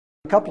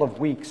couple of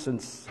weeks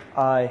since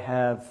I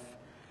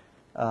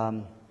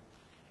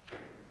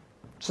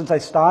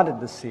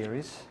started this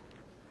series,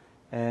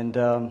 and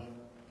I'm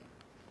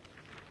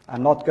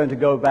not going to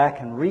go back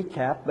and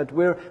recap, but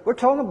we're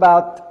talking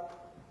about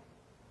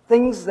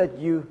things that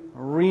you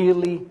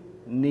really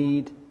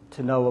need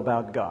to know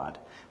about God.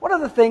 What are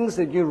the things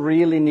that you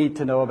really need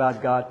to know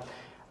about God?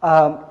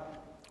 And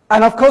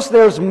of course,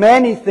 there's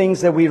many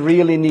things that we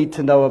really need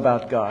to know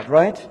about God,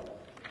 right?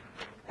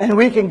 And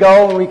we can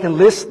go and we can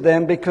list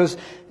them because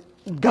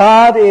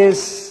God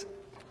is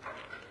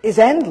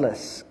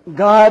endless.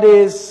 God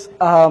is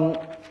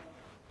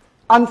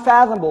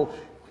unfathomable.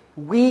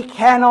 We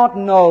cannot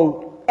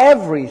know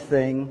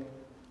everything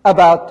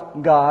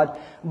about God,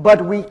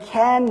 but we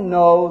can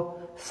know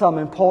some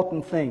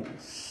important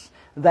things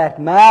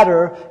that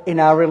matter in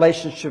our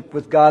relationship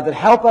with God, that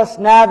help us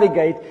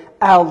navigate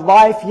our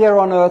life here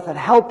on earth and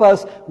help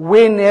us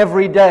win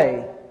every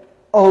day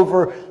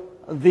over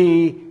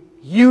the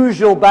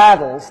usual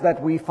battles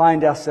that we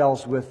find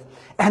ourselves with.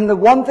 And the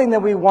one thing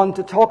that we want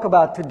to talk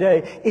about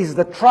today is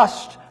the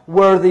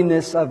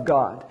trustworthiness of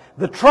God.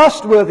 The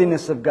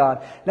trustworthiness of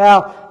God.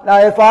 Now,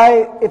 if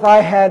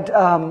I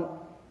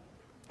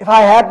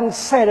hadn't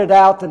set it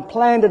out and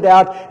planned it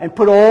out and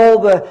put all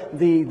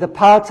the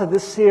parts of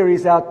this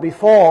series out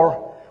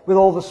before with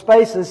all the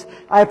spaces,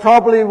 I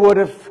probably would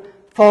have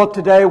thought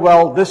today,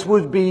 well, this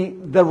would be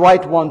the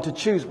right one to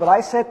choose. But I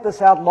set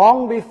this out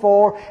long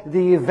before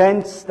the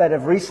events that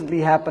have recently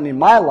happened in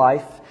my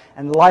life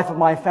and the life of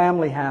my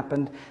family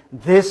happened.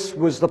 This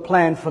was the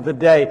plan for the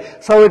day.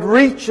 So it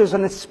reaches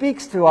and it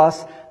speaks to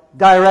us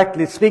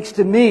directly. It speaks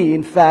to me,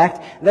 in fact,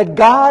 that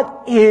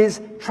God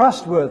is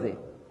trustworthy.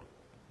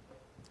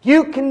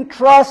 You can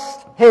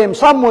trust Him.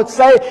 Some would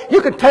say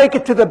you could take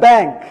it to the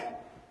bank.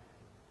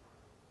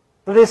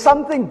 But there's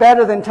something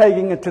better than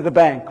taking it to the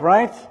bank,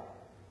 right?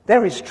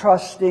 There is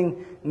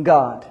trusting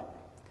God.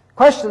 The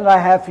question that I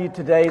have for you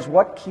today is,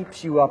 what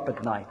keeps you up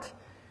at night?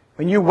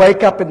 When you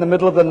wake up in the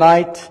middle of the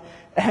night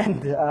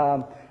and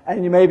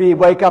you maybe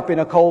wake up in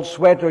a cold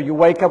sweat, or you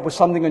wake up with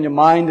something on your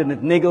mind and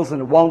it niggles and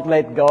it won't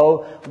let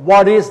go,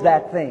 what is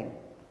that thing?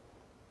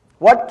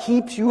 What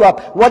keeps you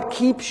up? What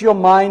keeps your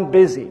mind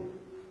busy?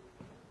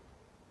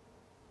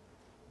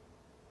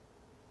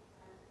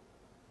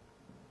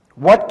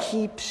 What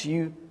keeps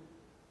you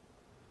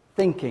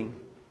thinking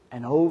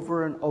and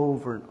over and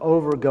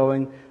over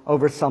going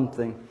over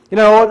something? You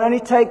know, it only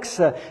takes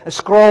a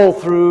scroll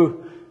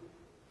through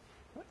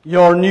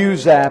your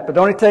news app. It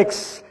only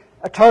takes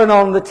a turn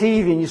on the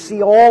TV and you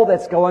see all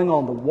that's going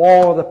on. The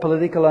war, the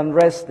political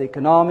unrest, the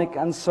economic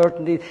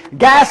uncertainty,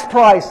 gas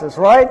prices,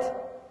 right?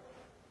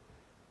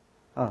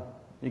 Oh,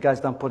 you guys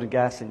don't put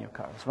gas in your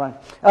cars, right?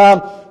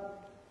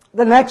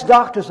 The next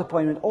doctor's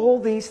appointment, all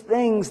these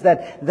things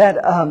that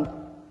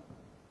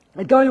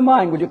go in your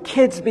mind. Will your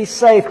kids be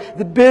safe?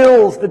 The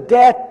bills, the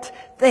debt,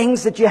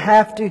 things that you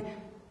have to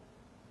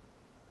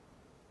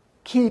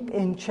keep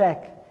in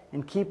check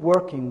and keep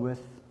working with.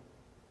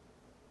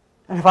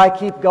 And if I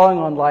keep going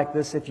on like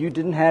this, if you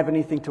didn't have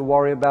anything to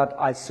worry about,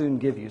 I'd soon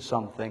give you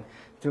something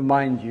to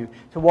remind you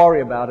to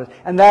worry about it.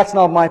 And that's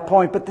not my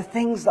point, but the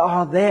things that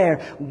are there.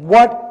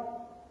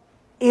 What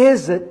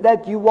is it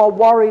that you are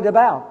worried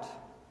about?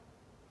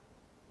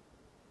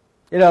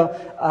 You know,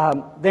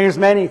 there's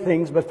many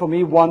things, but for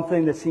me, one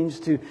thing that seems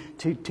to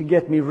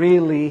get me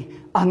really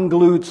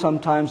unglued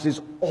sometimes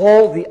is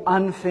all the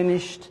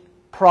unfinished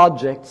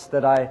projects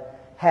that I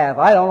have.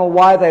 I don't know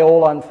why they're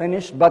all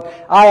unfinished, but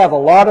I have a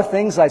lot of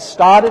things I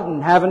started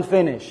and haven't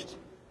finished.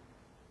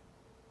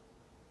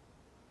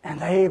 And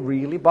they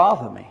really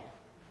bother me.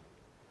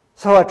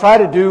 So I try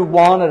to do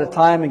one at a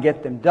time and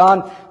get them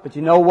done, but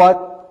you know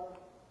what?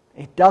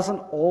 It doesn't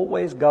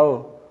always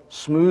go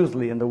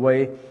smoothly in the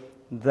way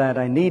that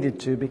I needed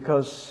to,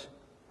 because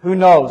who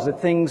knows that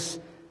things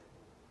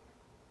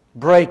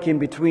break in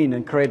between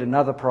and create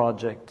another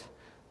project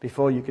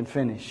before you can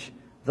finish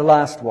the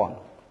last one.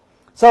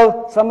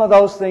 So some of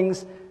those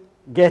things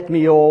get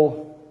me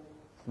all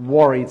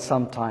worried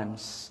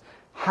sometimes.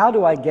 How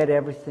do I get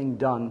everything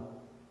done?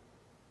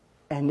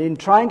 And in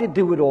trying to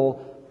do it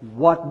all,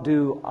 what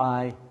do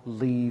I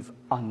leave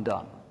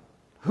undone?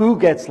 Who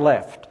gets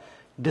left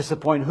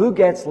disappointed? Who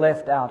gets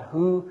left out?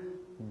 Who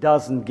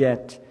doesn't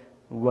get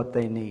what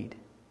they need?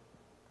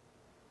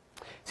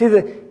 See,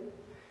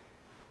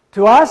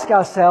 to ask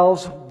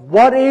ourselves,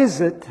 what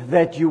is it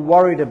that you're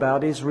worried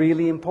about, is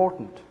really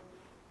important.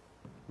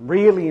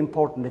 Really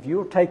important. If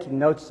you're taking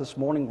notes this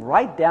morning,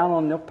 write down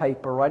on your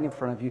paper right in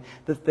front of you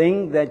the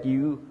thing that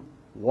you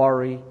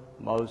worry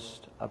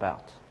most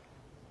about.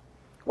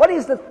 What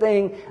is the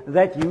thing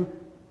that you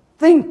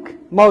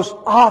think most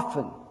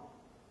often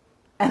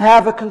and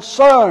have a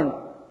concern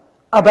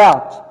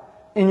about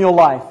in your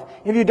life?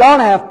 If you don't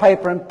have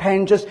paper and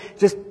pen, just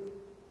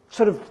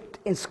sort of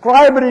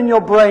inscribe it in your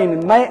brain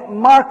and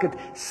mark it.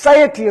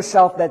 Say it to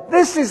yourself that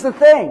this is the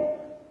thing.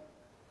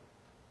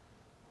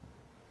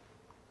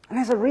 And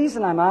there's a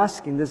reason I'm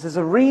asking this. There's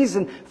a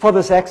reason for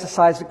this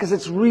exercise, because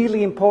it's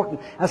really important.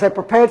 As I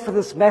prepared for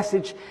this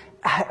message,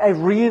 I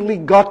really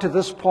got to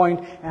this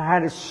point and I had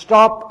to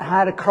stop, I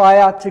had to cry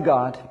out to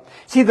God.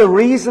 See, the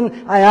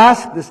reason I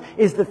ask this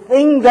is the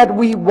thing that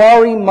we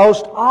worry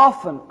most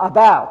often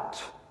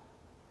about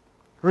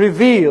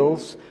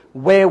reveals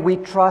where we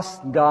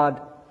trust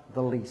God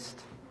the least.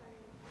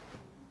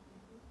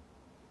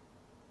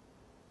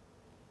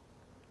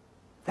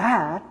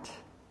 That,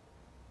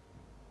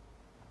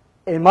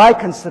 in my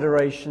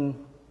consideration,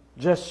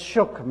 just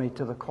shook me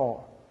to the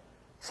core.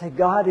 Say,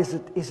 God, is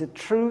it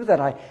true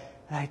that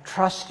I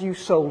trust you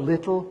so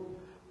little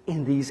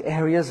in these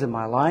areas in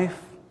my life?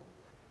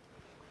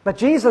 But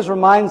Jesus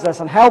reminds us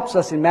and helps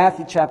us in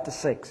Matthew chapter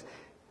 6.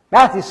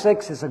 Matthew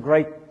 6 is a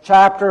great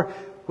chapter.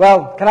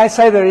 Well, can I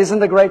say there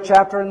isn't a great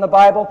chapter in the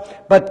Bible?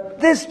 But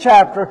this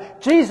chapter,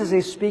 Jesus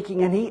is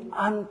speaking and He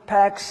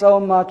unpacks so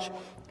much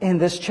in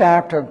this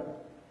chapter.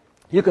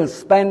 You can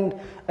spend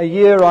a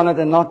year on it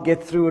and not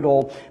get through it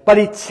all. But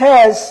it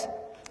says,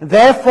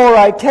 therefore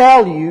I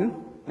tell you.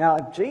 Now,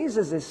 if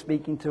Jesus is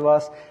speaking to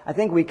us, I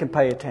think we can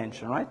pay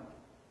attention, right?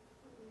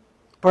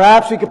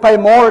 Perhaps we could pay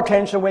more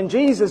attention when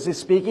Jesus is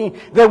speaking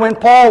than when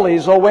Paul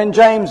is or when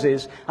James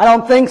is. I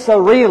don't think so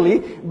really,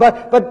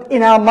 but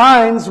in our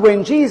minds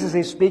when Jesus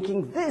is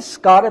speaking, this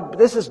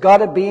has got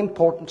to be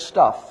important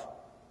stuff.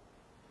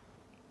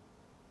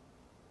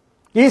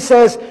 He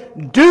says,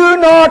 do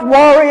not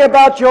worry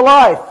about your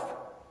life.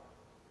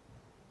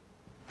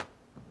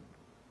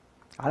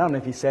 I don't know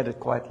if He said it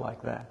quite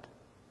like that.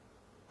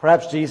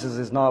 Perhaps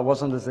Jesus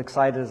wasn't as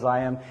excited as I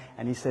am,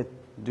 and He said,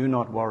 do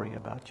not worry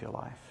about your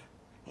life.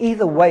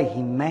 Either way,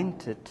 He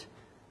meant it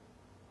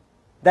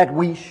that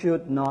we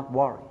should not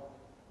worry.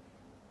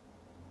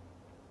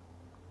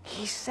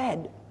 He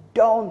said,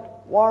 don't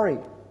worry.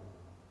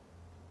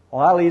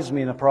 Well, that leaves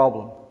me in a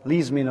problem,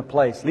 leaves me in a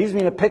place, leaves me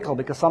in a pickle,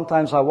 because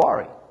sometimes I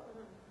worry.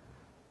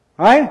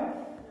 Right?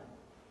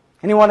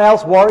 Anyone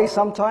else worry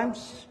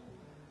sometimes?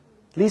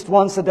 At least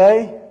once a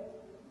day?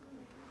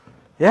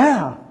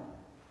 Yeah.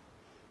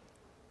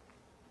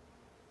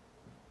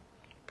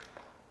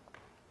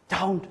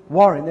 Don't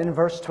worry. And then in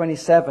verse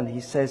 27 he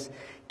says,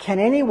 can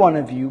any one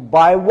of you,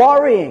 by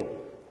worrying,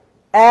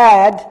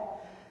 add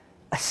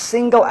a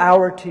single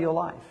hour to your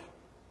life?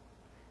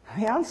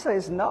 And the answer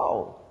is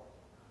no.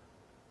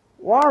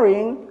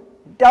 Worrying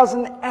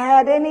doesn't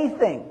add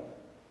anything.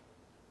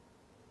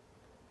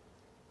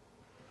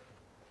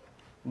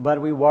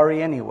 But we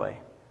worry anyway.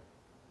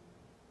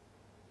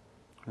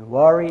 We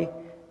worry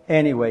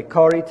anyway.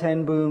 Corrie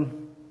ten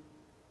Boom,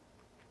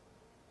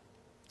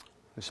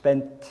 who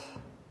spent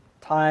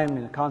time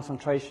in a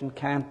concentration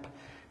camp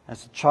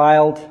as a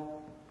child,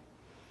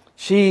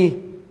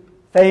 she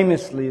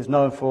famously is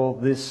known for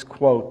this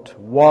quote,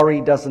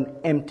 worry doesn't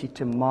empty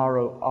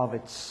tomorrow of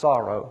its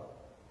sorrow,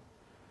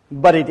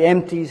 but it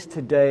empties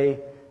today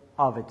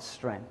of its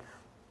strength.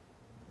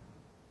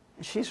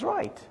 And she's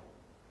right.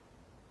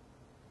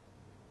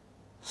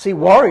 See,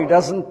 worry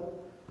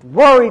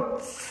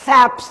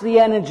saps the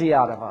energy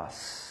out of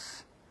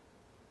us.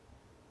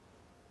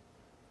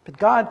 But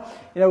God,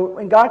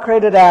 when God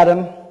created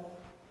Adam,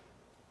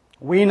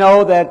 we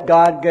know that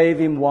God gave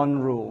him one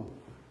rule.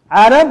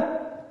 Adam,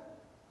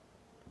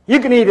 you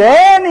can eat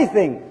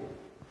anything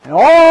in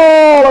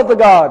all of the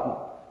garden.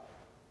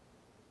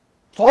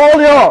 It's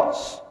all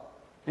yours.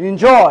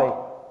 Enjoy.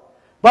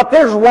 But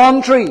there's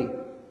one tree.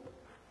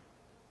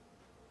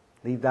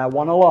 Leave that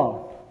one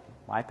alone.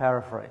 My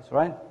paraphrase,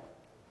 right?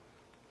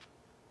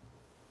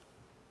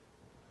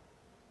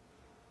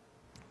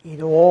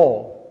 Eat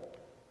all.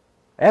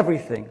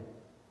 Everything.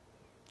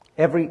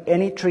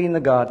 Any tree in the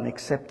garden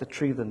except the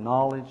tree of the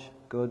knowledge,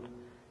 good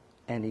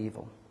and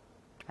evil.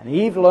 And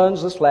Eve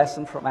learns this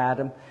lesson from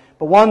Adam.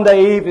 But one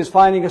day Eve is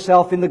finding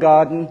herself in the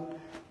garden.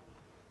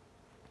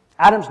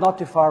 Adam's not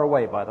too far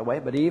away, by the way,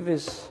 but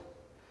Eve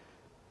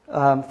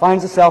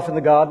finds herself in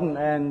the garden,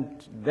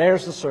 and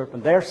there's the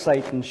serpent, there's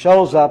Satan,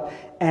 shows up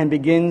and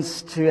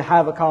begins to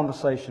have a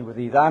conversation with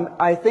Eve.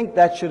 I think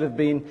that should have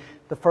been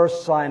the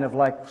first sign of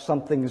like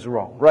something is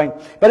wrong, right?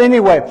 But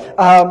anyway,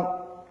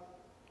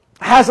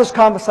 has this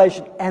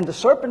conversation, and the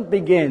serpent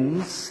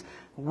begins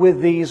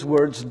with these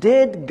words,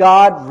 did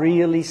God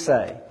really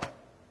say?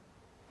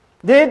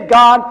 Did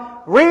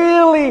God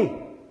really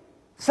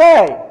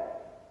say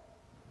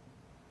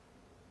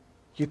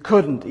you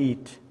couldn't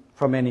eat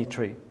from any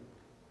tree?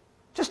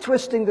 Just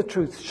twisting the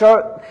truth,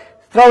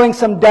 throwing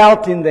some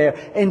doubt in there,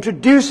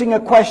 introducing a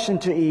question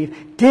to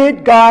Eve.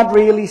 Did God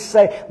really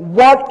say?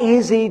 What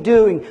is He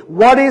doing?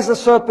 What is the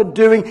serpent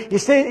doing?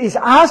 He's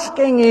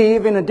asking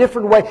Eve in a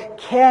different way,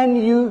 can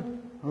you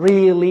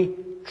really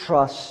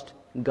trust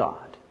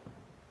God?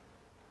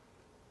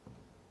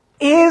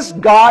 Is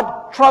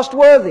God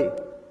trustworthy?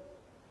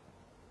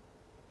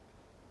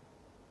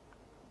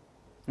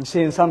 You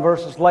see, in some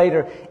verses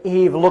later,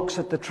 Eve looks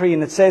at the tree,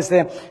 and it says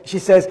there, she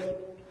says,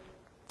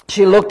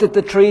 she looked at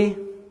the tree.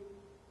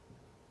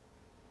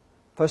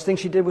 First thing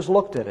she did was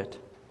looked at it.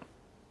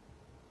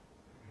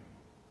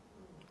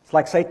 It's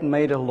like Satan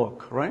made her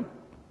look, right?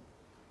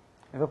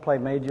 Ever play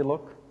Made You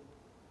Look?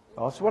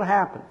 Well, that's what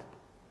happened.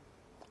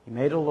 He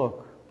made her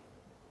look.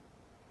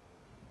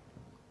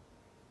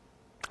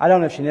 I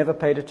don't know if she never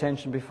paid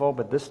attention before,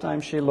 but this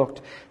time she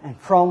looked. And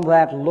from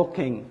that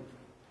looking,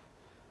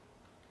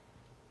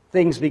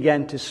 things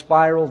began to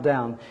spiral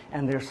down.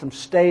 And there's some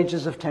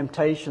stages of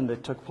temptation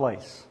that took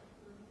place.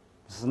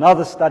 This is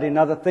another study,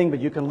 another thing, but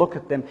you can look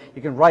at them.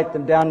 You can write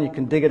them down. You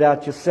can dig it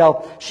out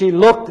yourself. She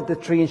looked at the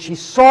tree and she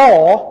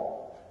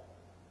saw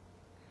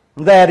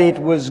that it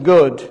was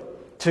good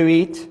to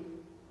eat,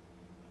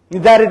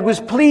 that it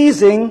was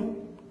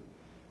pleasing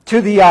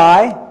to the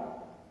eye,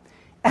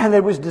 and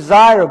it was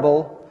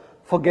desirable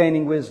for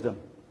gaining wisdom.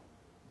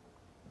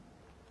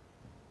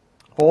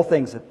 Four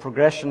things, a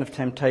progression of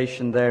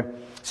temptation there.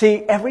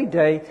 See, every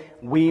day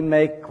we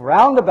make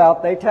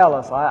roundabout, they tell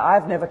us,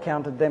 I've never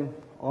counted them.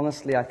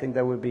 Honestly, I think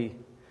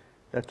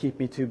they'll keep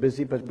me too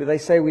busy, but they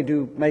say we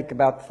do make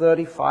about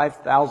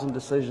 35,000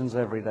 decisions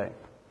every day.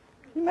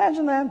 Can you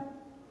imagine that?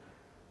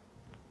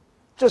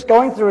 Just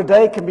going through a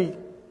day can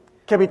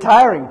be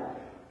tiring.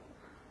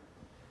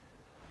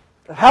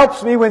 It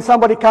helps me when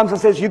somebody comes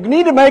and says, you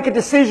need to make a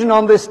decision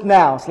on this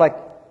now. It's like,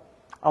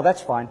 oh,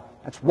 that's fine.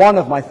 That's one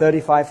of my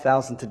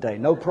 35,000 today.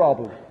 No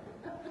problem.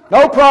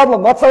 No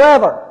problem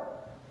whatsoever.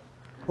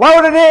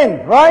 Load it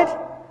in, right?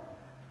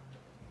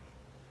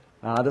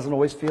 It doesn't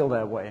always feel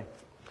that way.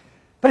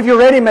 But if you're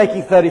already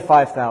making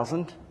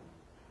 35,000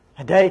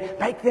 a day,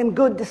 make them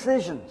good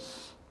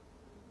decisions.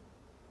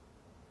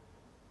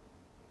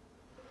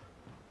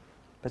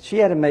 But she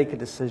had to make a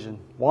decision.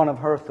 One of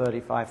her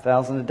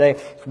 35,000 a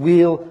day.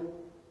 Will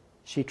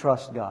she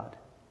trust God?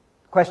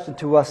 The question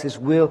to us is,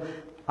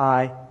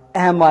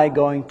 am I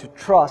going to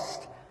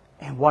trust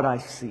in what I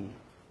see?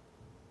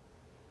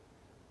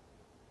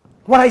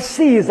 What I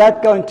see, is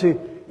that going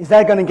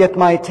to get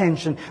my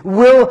attention?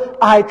 Will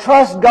I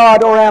trust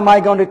God, or am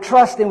I going to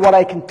trust in what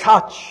I can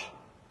touch?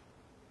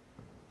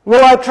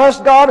 Will I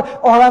trust God,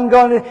 or am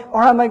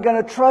I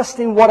going to trust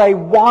in what I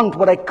want,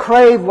 what I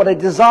crave, what I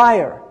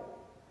desire?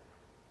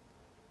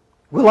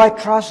 Will I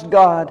trust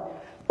God,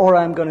 or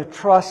am I going to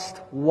trust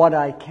what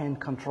I can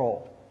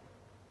control?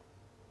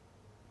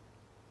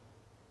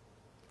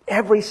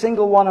 Every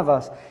single one of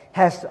us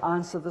has to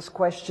answer this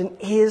question.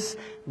 Is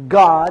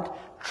God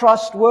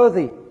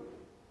trustworthy?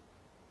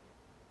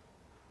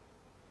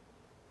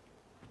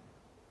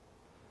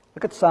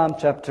 Look at Psalm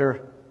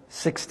chapter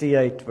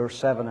 68, verse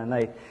 7 and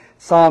 8.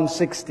 Psalm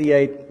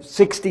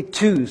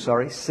 62,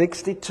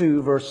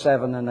 verse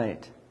 7 and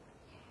 8.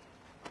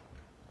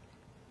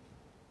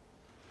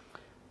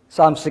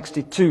 Psalm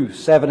 62,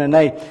 7 and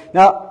 8.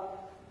 Now,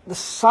 the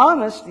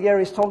psalmist here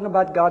is talking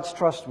about God's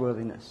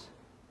trustworthiness.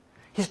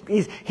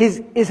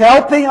 He's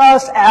helping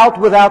us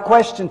out with our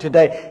question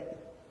today.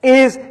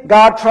 Is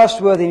God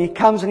trustworthy? And he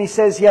comes and he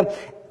says here,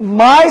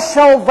 my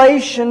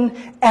salvation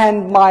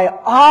and my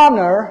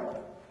honor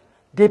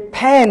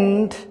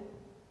depend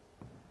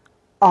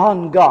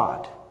on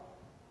God.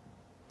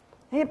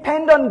 They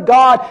depend on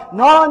God,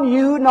 not on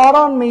you, not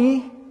on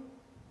me,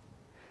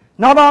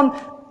 not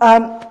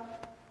on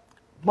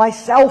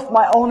myself,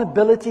 my own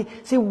ability.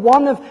 See,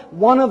 one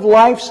of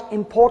life's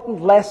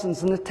important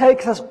lessons, and it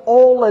takes us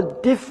all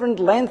a different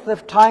length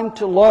of time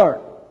to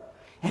learn.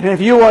 And if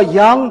you are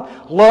young,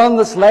 learn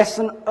this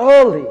lesson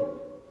early.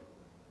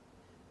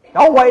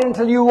 Don't wait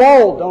until you're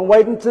old. Don't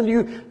wait until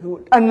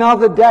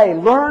another day.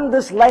 Learn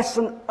this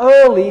lesson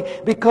early,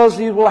 because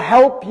it will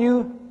help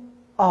you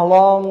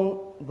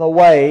along the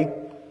way.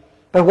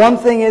 But one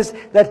thing is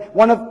that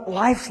one of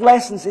life's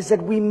lessons is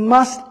that we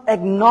must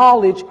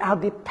acknowledge our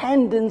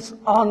dependence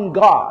on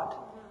God.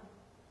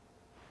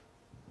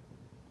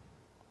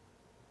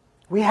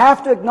 We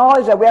have to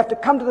acknowledge that. We have to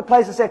come to the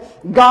place and say,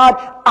 God,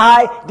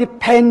 I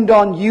depend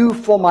on you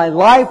for my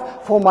life,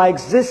 for my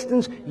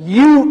existence.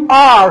 You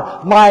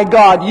are my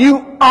God.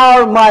 You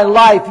are my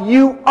life.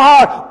 You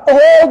are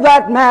all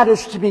that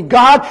matters to me.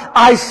 God,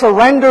 I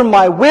surrender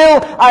my will.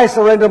 I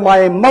surrender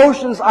my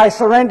emotions. I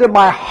surrender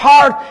my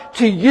heart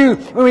to you.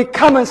 When we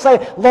come and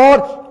say, Lord,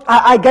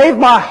 I gave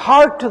my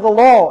heart to the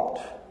Lord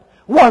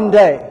one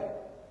day.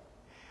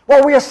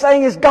 What we are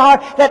saying is, God,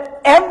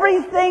 that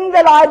everything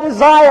that I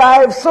desire, I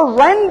have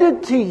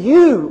surrendered to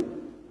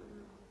you.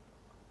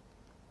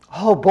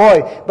 Oh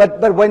boy,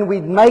 but when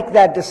we make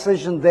that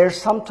decision, there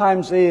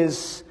sometimes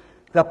is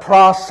the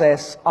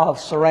process of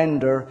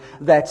surrender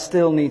that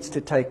still needs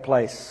to take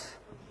place.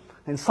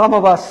 And some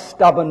of us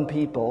stubborn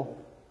people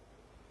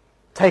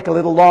take a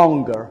little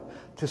longer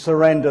to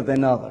surrender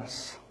than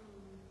others.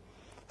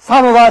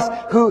 Some of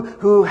us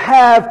who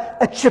have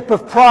a chip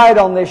of pride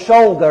on their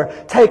shoulder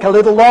take a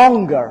little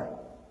longer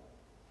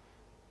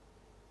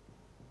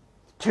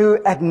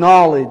to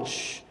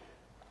acknowledge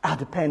our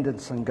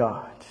dependence on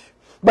God.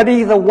 But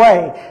either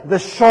way, the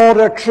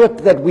shorter trip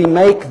that we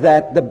make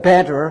that, the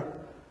better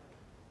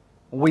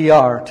we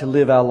are to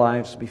live our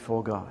lives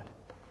before God.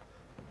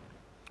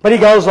 But he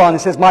goes on, he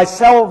says, my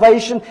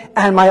salvation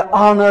and my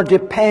honor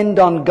depend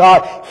on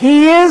God.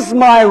 He is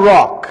my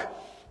rock.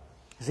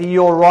 Is he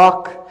your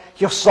rock?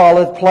 Your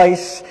solid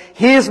place.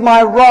 He is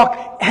my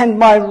rock and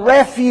my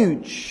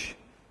refuge.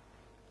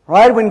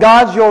 Right? When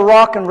God's your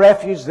rock and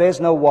refuge, there's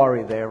no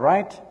worry there,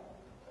 right?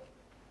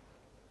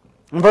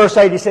 In verse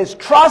 8 he says,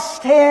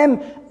 trust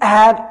Him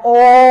at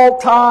all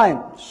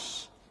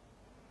times.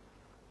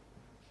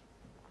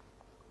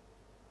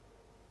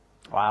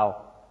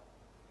 Wow.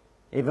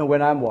 Even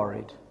when I'm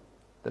worried,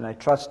 then I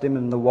trust Him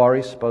and the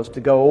worry's supposed to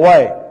go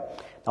away.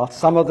 Not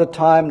some of the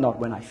time, not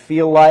when I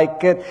feel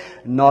like it,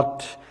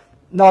 not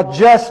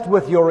just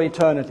with your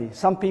eternity.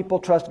 Some people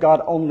trust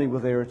God only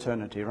with their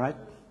eternity, right?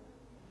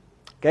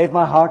 Gave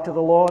my heart to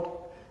the Lord.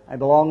 I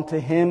belong to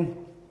Him.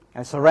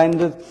 I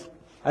surrendered.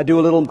 I do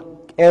a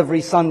little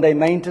every Sunday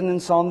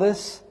maintenance on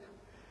this.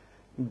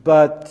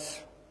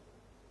 But,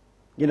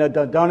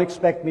 don't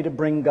expect me to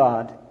bring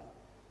God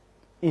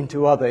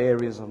into other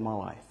areas of my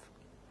life.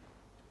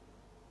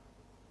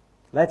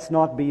 Let's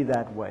not be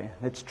that way.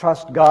 Let's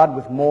trust God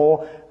with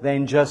more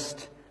than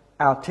just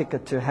our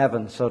ticket to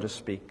heaven, so to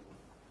speak.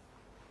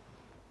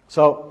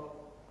 So,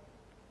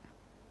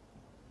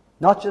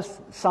 not just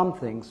some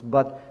things,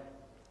 but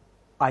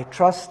I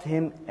trust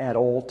Him at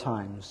all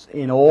times,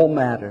 in all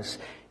matters.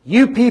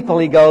 You people,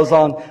 he goes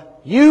on,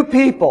 you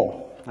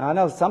people. Now, I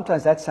know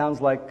sometimes that sounds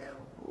like,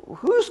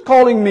 who's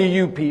calling me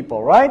you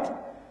people, right?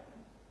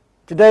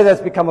 Today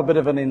that's become a bit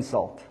of an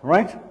insult,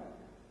 right?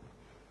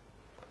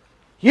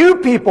 You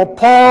people,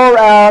 pour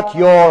out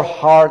your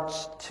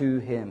hearts to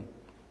Him.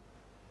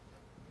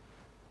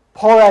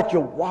 Pour out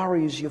your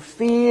worries, your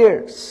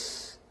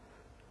fears.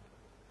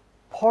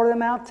 Pour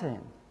them out to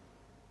Him.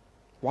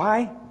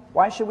 Why?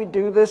 Why should we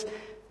do this?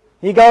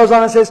 He goes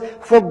on and says,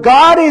 for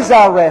God is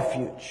our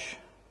refuge.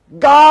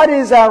 God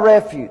is our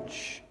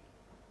refuge.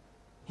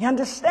 He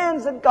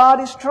understands that God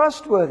is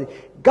trustworthy.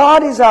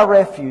 God is our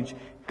refuge.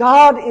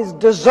 God is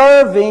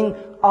deserving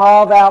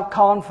of our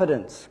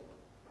confidence.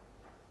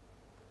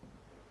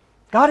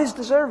 God is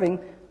deserving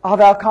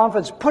of our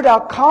confidence. Put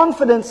our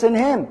confidence in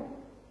Him.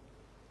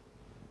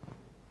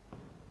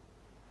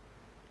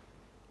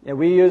 Yeah,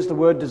 we use the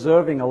word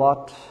deserving a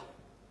lot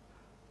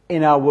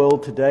in our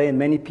world today, and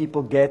many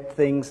people get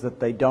things that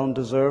they don't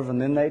deserve,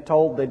 and then they're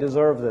told they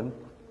deserve them.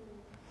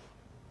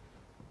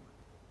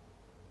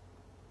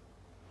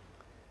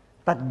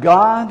 But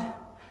God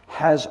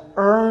has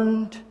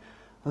earned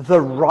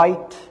the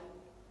right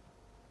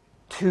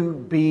to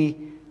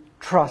be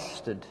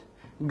trusted.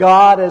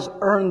 God has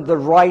earned the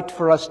right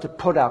for us to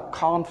put our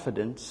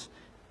confidence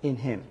in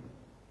Him.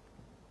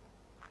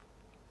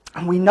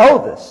 And we know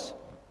this.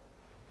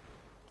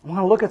 I want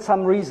to look at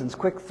some reasons,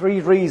 quick 3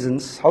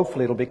 reasons,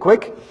 hopefully it'll be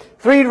quick,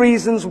 3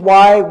 reasons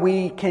why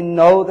we can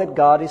know that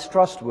God is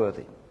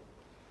trustworthy.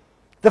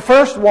 The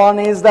first one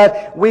is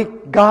that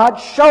God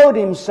showed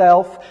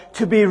Himself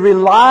to be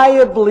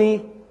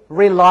reliably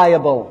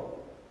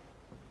reliable.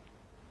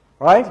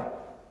 Right?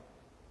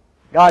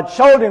 God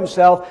showed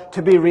Himself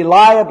to be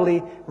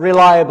reliably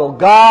reliable.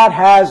 God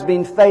has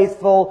been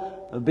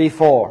faithful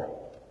before.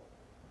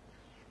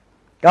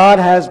 God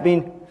has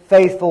been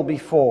faithful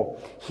before.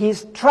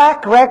 His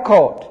track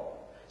record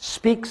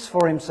speaks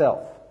for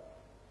Himself.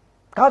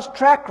 God's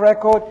track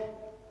record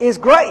is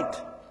great.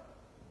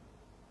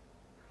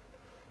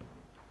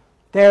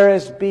 There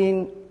has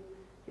been,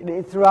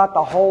 throughout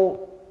the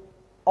whole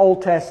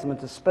Old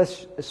Testament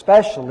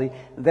especially,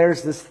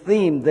 there's this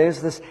theme, there's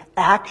this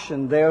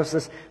action, there's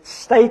this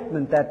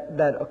statement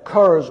that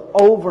occurs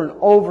over and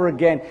over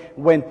again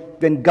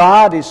when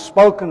God is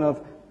spoken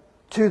of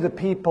to the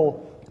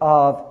people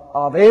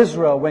of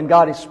Israel, when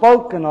God is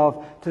spoken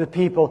of to the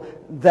people,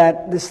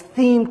 that this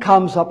theme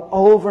comes up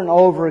over and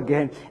over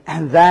again,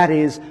 and that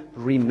is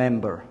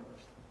remember.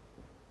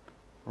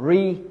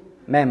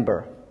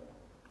 Remember.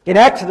 In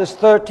Exodus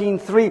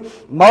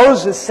 13:3,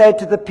 Moses said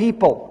to the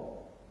people,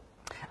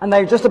 and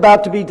they're just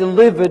about to be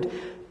delivered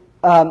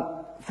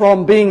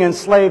from being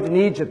enslaved in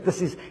Egypt.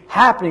 This is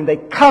happening. They're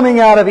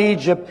coming out of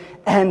Egypt,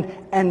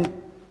 and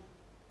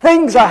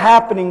things are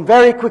happening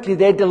very quickly.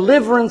 Their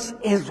deliverance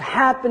is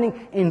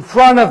happening in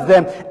front of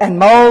them. And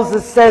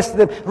Moses says to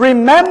them,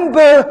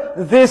 remember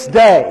this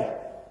day.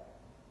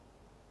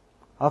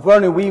 If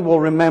only we will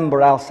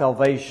remember our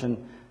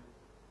salvation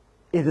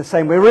in the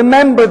same way.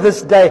 Remember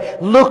this day.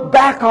 Look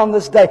back on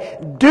this day.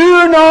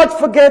 Do not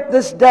forget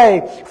this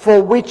day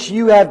for which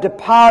you have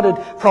departed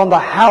from the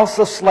house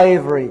of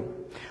slavery.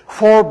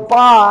 For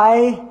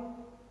by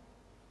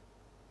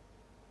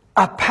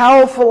a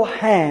powerful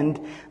hand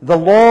the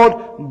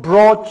Lord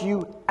brought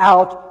you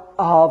out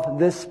of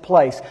this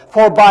place.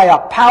 For by a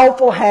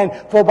powerful hand,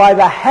 for by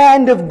the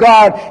hand of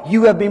God,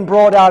 you have been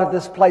brought out of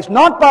this place.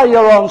 Not by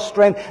your own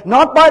strength,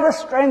 not by the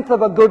strength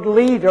of a good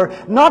leader,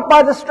 not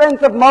by the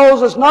strength of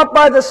Moses, not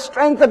by the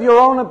strength of your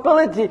own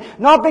ability,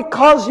 not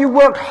because you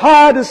worked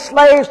hard as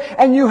slaves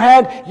and you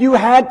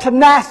had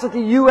tenacity,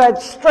 you had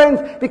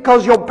strength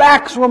because your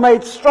backs were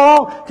made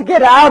strong to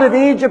get out of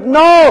Egypt.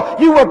 No,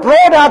 you were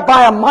brought out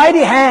by a mighty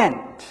hand.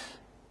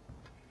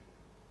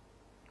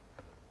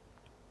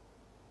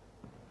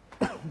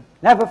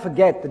 Never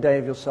forget the day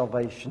of your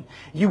salvation.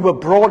 You were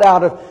brought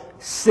out of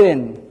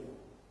sin.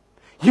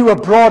 You were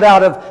brought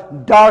out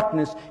of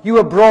darkness. You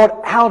were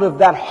brought out of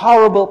that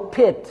horrible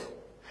pit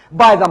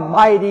by the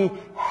mighty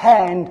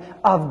hand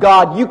of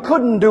God. You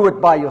couldn't do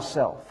it by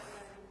yourself.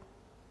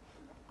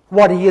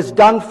 What He has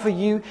done for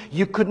you,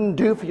 you couldn't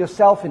do for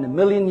yourself in a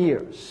million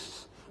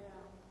years.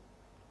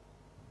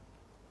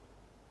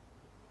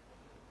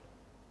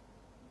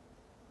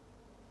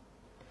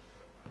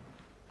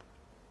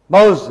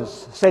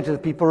 Moses said to the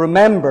people,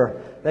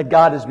 remember that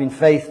God has been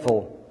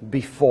faithful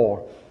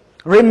before.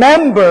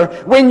 Remember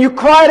when you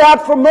cried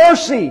out for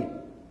mercy,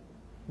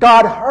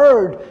 God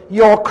heard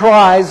your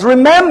cries.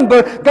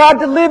 Remember, God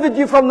delivered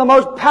you from the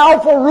most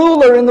powerful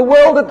ruler in the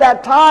world at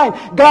that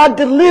time. God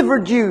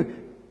delivered you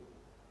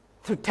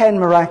through 10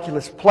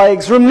 miraculous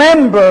plagues.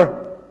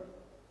 Remember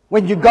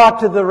when you got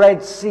to the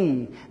Red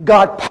Sea,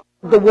 God parted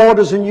the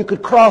waters and you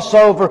could cross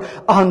over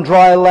on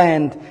dry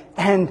land.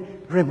 And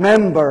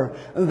remember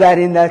that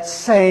in that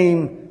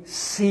same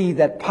sea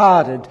that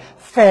parted,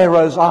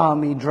 Pharaoh's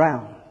army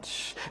drowned.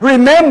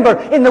 Remember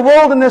in the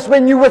wilderness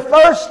when you were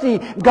thirsty,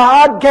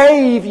 God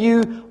gave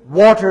you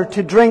water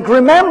to drink.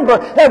 Remember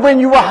that when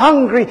you were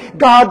hungry,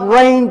 God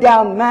rained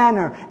down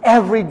manna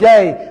every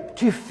day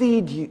to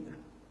feed you.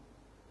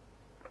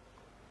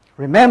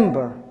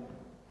 Remember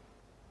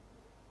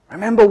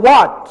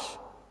what?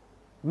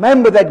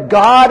 Remember that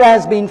God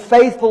has been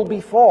faithful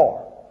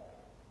before.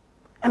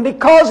 And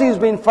because He's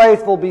been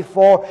faithful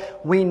before,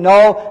 we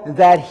know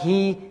that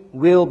He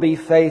will be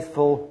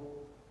faithful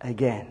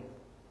again.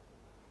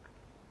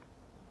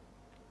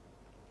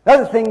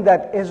 Another thing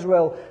that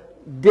Israel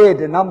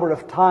did a number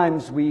of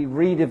times, we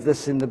read of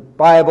this in the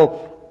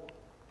Bible,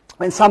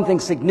 when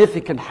something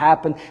significant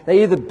happened,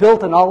 they either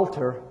built an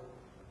altar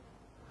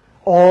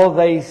or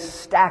they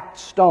stacked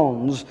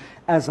stones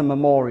as a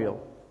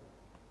memorial.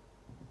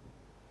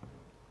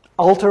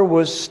 Altar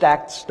was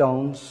stacked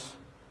stones.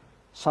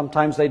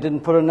 Sometimes they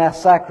didn't put a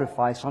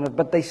sacrifice on it,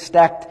 but they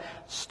stacked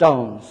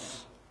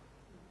stones.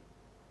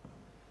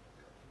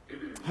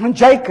 When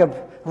Jacob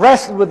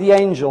wrestled with the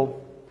angel,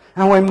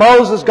 and when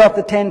Moses got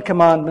the 10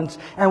 Commandments,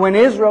 and when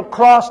Israel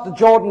crossed the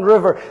Jordan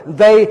River,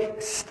 they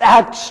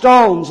stacked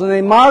stones, and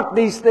they marked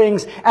these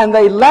things, and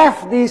they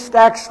left these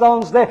stacked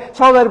stones there,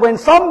 so that when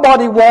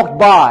somebody walked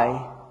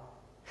by,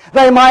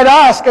 they might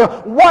ask,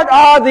 what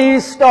are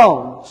these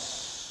stones?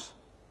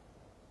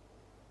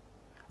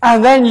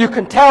 And then you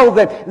can tell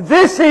them,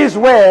 this is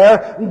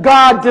where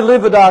God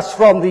delivered us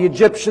from the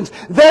Egyptians.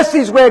 This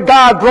is where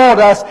God brought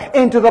us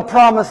into the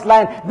promised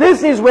land.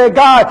 This is where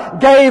God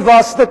gave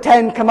us the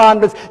 10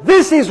 Commandments.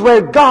 This is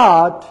where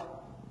God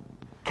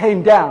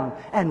came down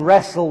and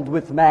wrestled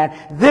with man.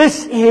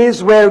 This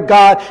is where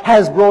God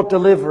has brought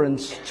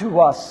deliverance to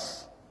us.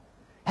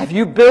 Have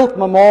you built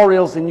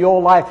memorials in your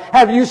life?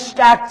 Have you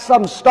stacked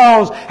some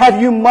stones?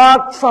 Have you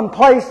marked some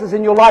places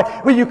in your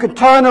life where you can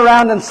turn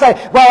around and say,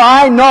 well,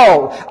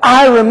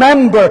 I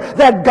remember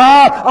that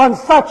God on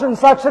such and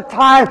such a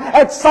time,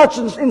 in such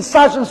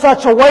and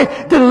such a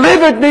way,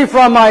 delivered me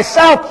from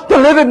myself,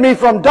 delivered me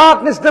from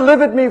darkness,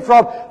 delivered me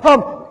from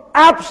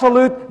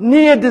absolute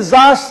near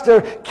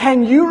disaster.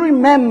 Can you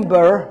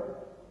remember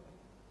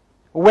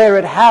where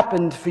it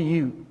happened for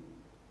you?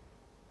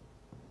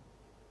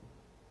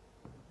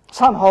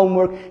 Some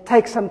homework,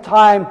 take some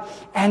time,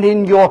 and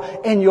in your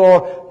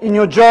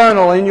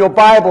journal, in your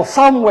Bible,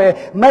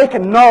 somewhere, make a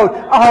note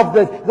of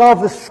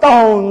the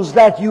stones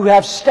that you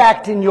have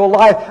stacked in your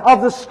life,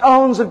 of the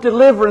stones of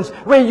deliverance,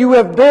 where you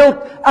have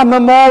built a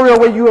memorial,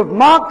 where you have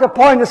marked a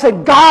point and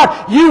said,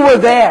 God, you were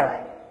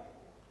there.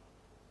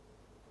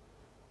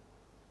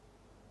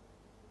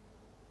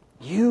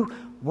 You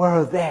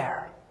were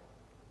there.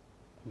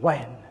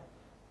 When?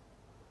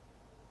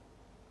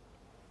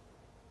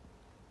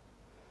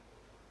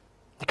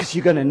 Because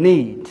you're going to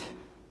need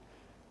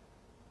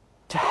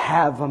to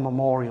have a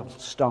memorial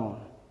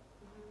stone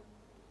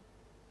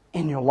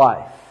in your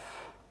life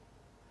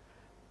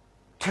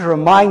to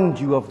remind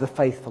you of the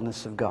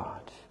faithfulness of God.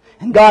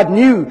 And God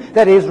knew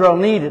that Israel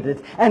needed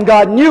it. And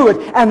God knew it.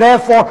 And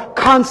therefore,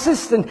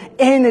 consistent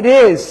in it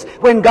is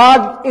when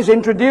God is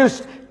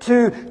introduced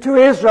to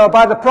Israel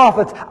by the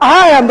prophets.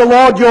 I am the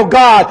Lord your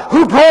God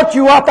who brought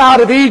you up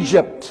out of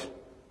Egypt.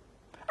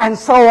 And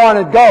so on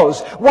it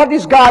goes. What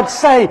is God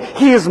saying?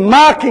 He is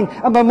marking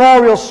a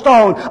memorial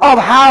stone of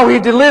how He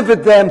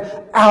delivered them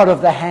out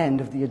of the hand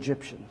of the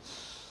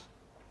Egyptians.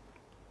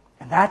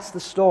 And that's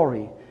the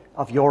story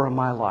of your and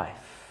my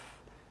life,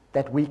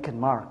 that we can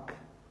mark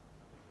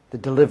the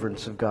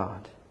deliverance of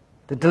God.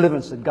 The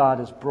deliverance that God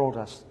has brought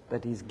us,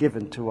 that He's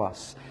given to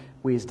us.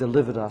 He has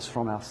delivered us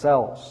from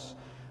ourselves,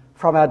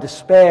 from our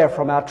despair,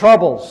 from our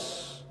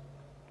troubles,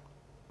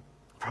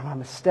 from our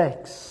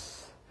mistakes,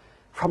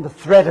 from the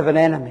threat of an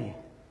enemy,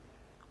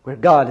 where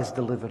God has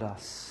delivered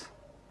us.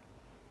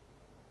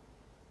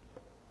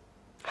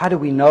 How do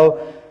we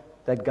know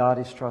that God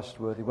is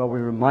trustworthy? Well, we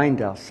remind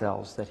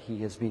ourselves that He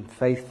has been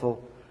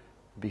faithful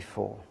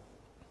before.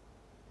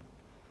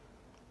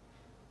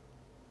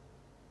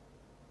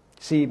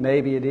 See,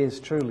 maybe it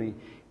is truly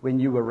when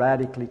you were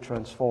radically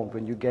transformed,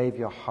 when you gave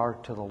your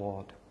heart to the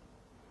Lord,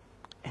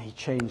 and He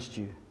changed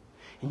you,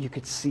 and you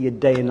could see a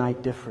day and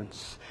night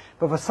difference.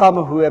 But for some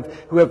who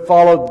have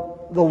followed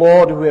the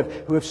Lord,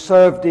 who have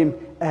served Him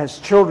as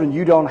children,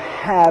 you don't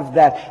have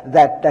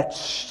that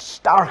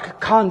stark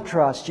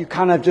contrast. You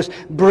kind of just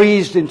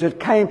breezed into it,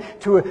 came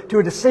to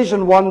a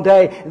decision one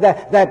day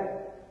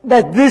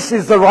that this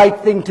is the right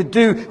thing to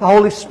do. The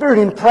Holy Spirit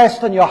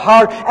impressed on your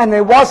heart, and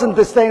there wasn't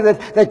this thing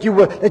that you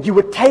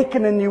were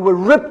taken and you were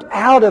ripped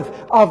out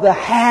of the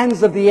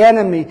hands of the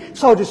enemy,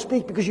 so to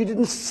speak, because you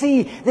didn't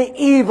see the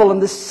evil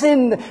and the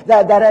sin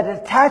that had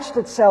attached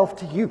itself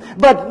to you.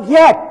 But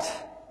yet,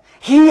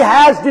 He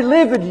has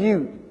delivered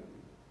you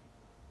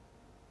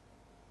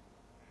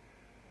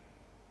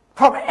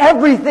from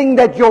everything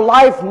that your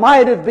life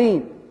might have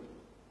been.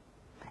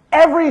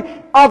 Every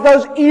of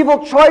those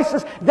evil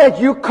choices that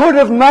you could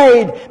have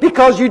made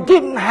because you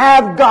didn't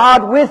have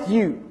God with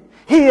you.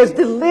 He has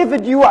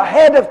delivered you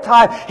ahead of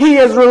time. He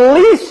has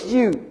released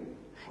you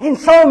in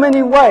so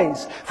many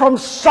ways from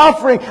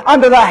suffering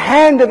under the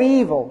hand of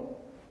evil.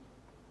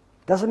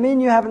 Doesn't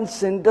mean you haven't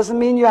sinned. Doesn't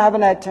mean you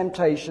haven't had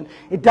temptation.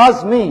 It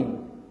does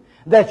mean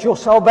that your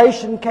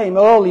salvation came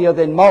earlier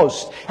than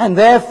most. And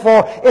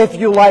therefore, if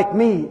you like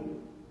me,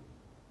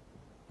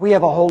 we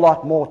have a whole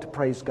lot more to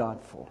praise God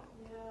for.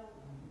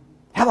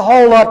 Have a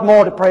whole lot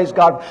more to praise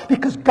God,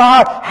 because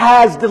God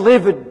has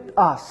delivered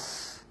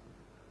us,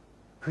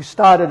 who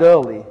started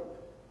early,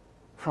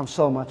 from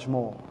so much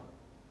more.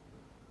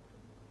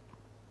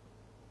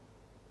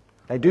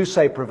 They do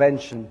say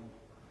prevention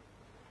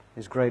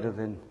is greater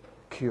than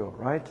cure,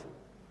 right?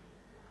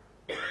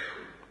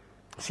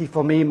 See,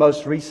 for me,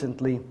 most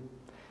recently,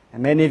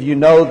 and many of you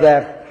know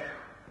that,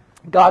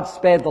 God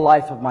spared the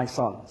life of my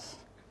sons.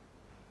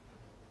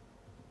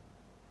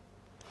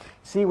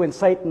 See, when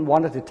Satan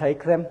wanted to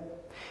take them,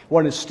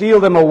 wanted to steal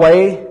them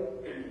away,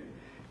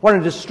 wanted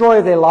to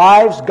destroy their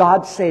lives,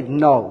 God said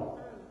no.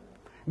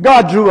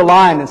 God drew a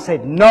line and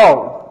said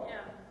no.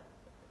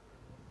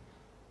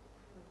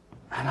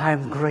 And I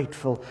am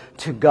grateful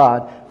to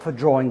God for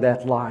drawing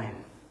that line.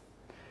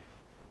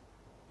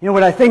 You know,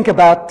 when I think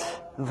about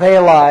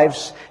their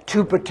lives,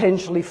 2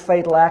 potentially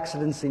fatal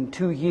accidents in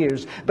 2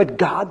 years, but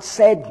God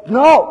said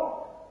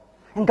no.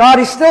 And God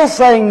is still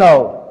saying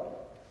no.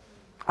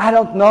 I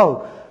don't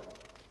know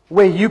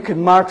where you can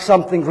mark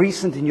something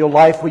recent in your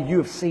life where you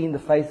have seen the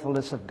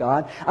faithfulness of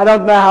God. I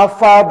don't know how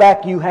far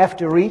back you have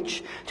to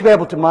reach to be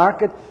able to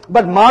mark it,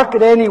 but mark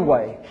it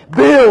anyway.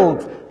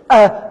 Build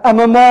a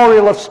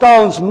memorial of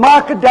stones.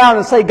 Mark it down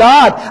and say,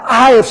 God,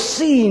 I have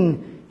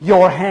seen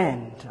your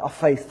hand of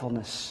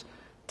faithfulness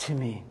to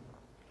me.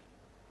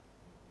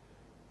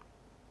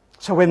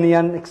 So when the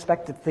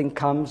unexpected thing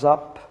comes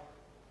up,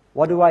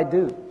 what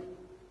do?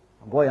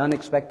 Boy,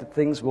 unexpected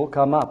things will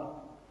come up.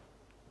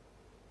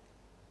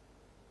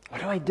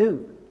 What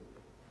do?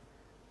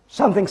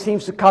 Something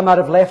seems to come out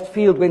of left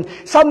field, when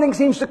something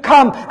seems to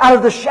come out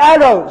of the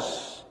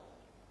shadows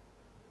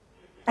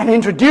and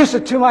introduce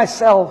it to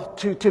myself,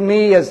 to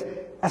me as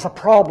a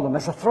problem,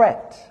 as a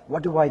threat.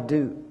 What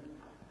do?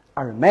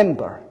 I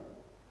remember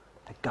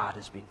that God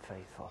has been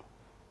faithful.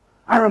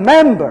 I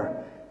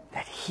remember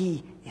that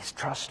He is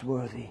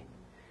trustworthy.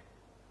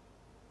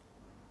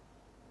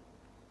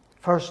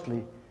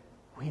 Firstly,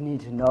 we need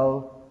to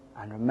know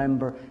and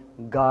remember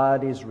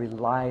God is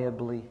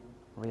reliably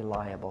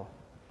reliable.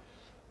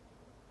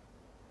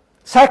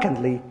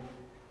 Secondly,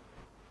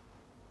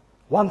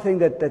 one thing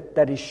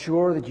that is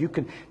sure that you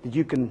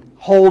can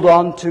hold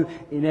on to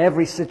in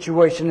every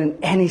situation, in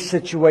any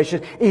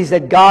situation, is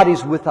that God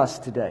is with us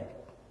today.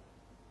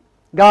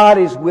 God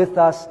is with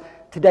us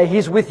today.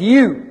 He's with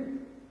you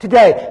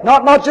today.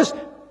 Not just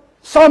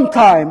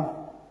sometime,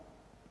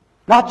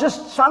 not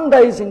just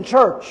Sundays in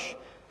church,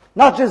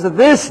 not just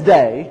this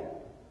day,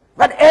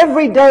 but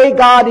every day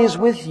God is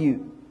with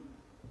you.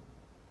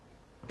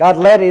 God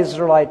led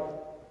Israelite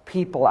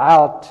people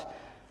out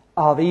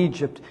of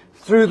Egypt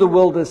through the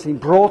wilderness. He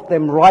brought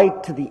them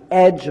right to the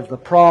edge of the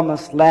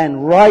promised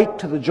land, right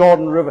to the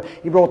Jordan River.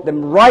 He brought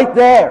them right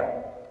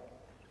there.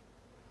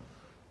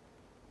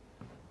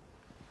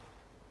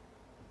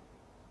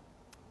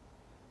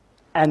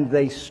 And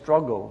they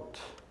struggled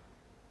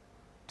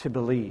to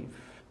believe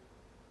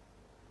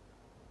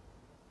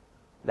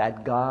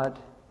that God,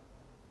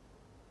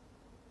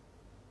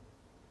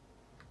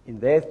 in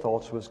their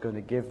thoughts, was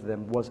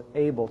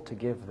able to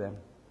give them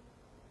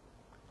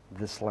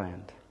this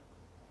land.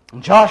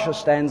 And Joshua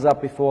stands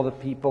up before the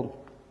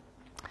people,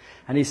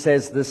 and he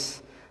says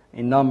this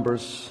in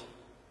Numbers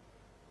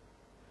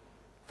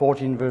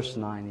 14 verse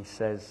 9. He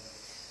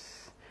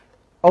says,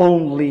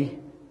 "Only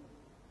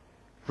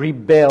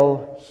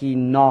rebel he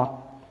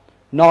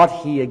not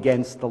he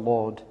against the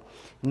Lord,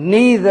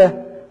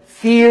 neither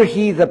fear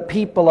he the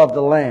people of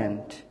the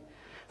land,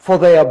 for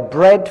they are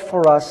bread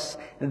for us,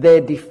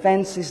 their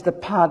defense is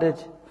departed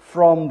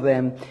from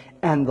them,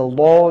 and the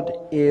Lord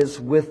is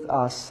with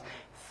us.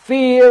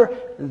 Fear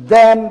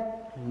them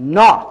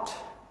not."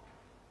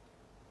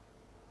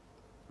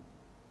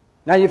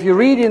 Now, if you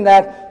read in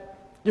that,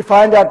 you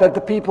find out that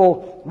the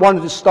people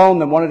wanted to stone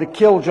them, wanted to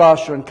kill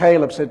Joshua and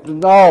Caleb, said,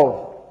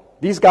 no,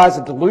 these guys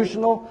are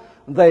delusional,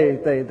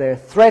 they're a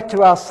threat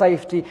to our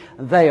safety,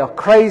 they are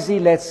crazy,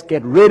 let's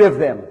get rid of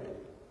them.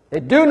 They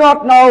do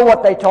not know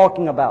what they're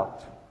talking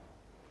about.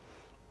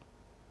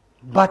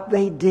 But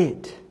they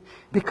did,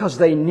 because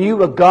they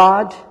knew a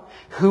God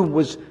who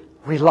was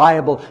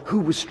reliable, who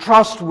was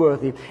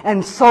trustworthy.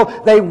 And so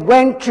they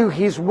went to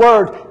His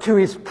Word, to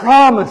His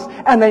promise,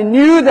 and they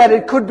knew that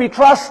it could be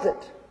trusted.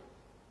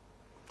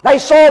 They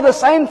saw the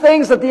same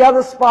things that the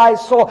other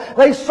spies saw.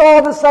 They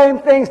saw the same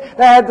things.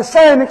 They had the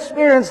same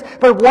experience.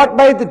 But what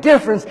made the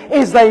difference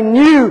is they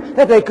knew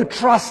that they could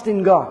trust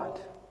in God.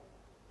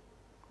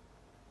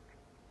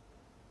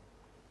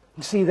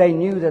 You see, they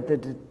knew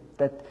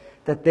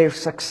that their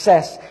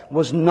success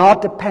was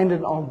not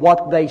dependent on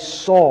what they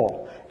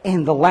saw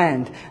in the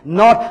land,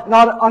 not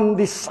on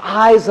the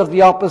size of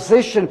the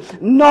opposition,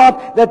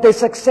 not that their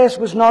success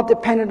was not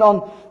dependent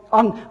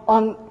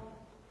on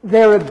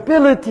their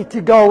ability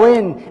to go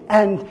in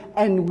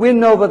and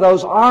win over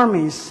those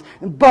armies,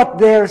 but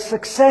their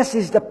success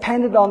is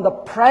dependent on the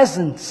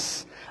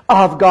presence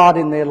of God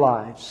in their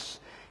lives.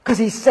 Because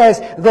He says,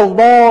 the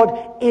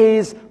Lord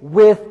is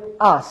with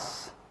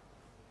us.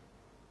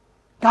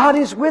 God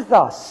is with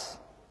us.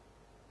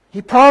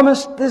 He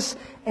promised this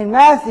in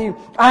Matthew.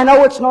 I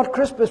know it's not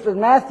Christmas, but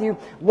Matthew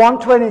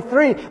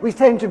 1:23, we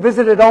tend to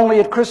visit it only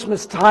at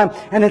Christmas time,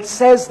 and it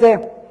says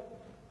there,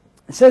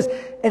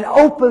 it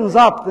opens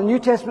up, the New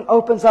Testament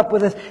opens up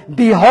with this,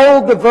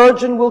 behold, the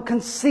virgin will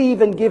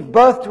conceive and give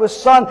birth to a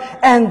son,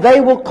 and they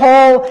will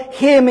call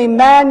Him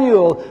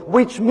Emmanuel,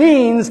 which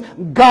means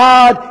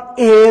God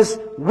is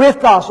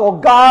with us, or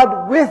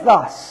God with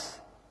us.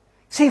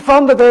 See,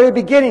 from the very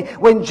beginning,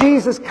 when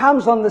Jesus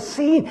comes on the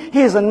scene,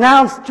 He is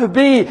announced to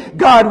be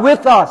God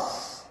with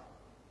us.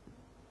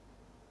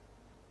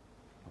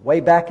 Way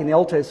back in the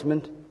Old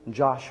Testament,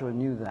 Joshua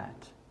knew that.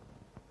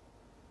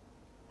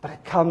 But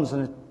it comes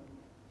and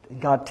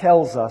God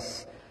tells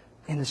us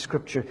in the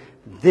Scripture,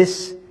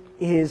 this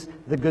is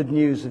the good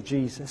news of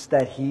Jesus,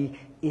 that He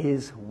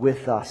is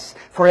with us.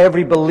 For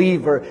every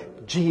believer,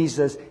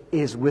 Jesus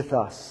is with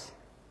us.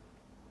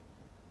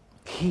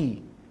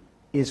 He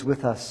is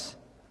with us.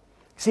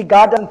 See,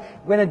 God doesn't,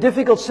 when a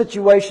difficult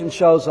situation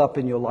shows up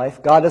in your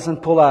life, God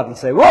doesn't pull out and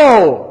say,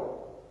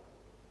 whoa!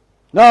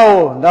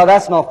 No,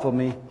 that's not for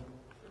me.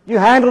 You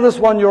handle this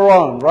one your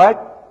own, right?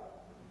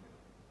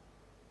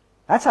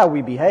 That's how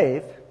we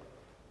behave.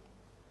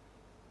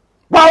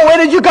 Well, where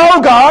did you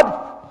go,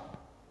 God?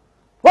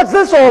 What's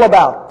this all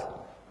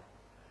about?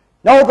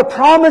 No, the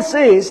promise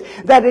is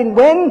that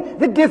when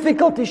the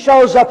difficulty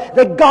shows up,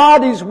 that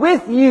God is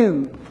with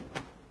you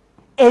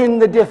in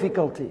the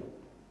difficulty.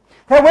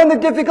 That when the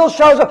difficulty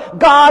shows up,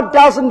 God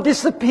doesn't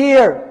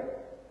disappear.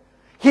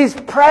 He's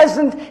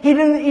present.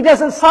 He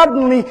doesn't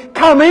suddenly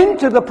come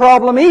into the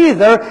problem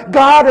either.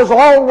 God has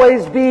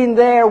always been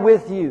there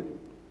with you.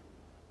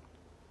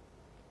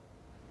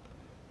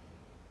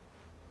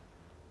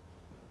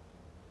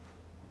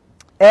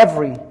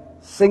 Every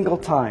single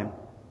time,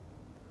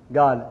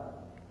 God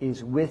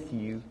is with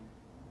you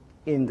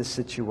in the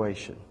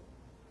situation.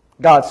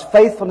 God's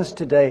faithfulness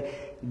today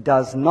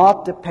does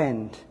not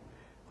depend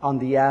on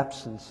the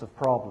absence of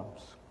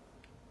problems,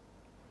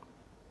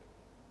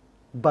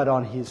 but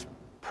on His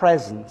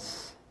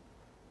presence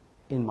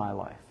in my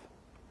life.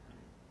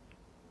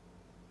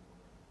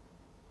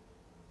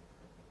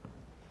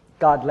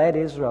 God led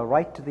Israel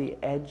right to the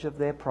edge of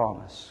their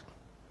promise.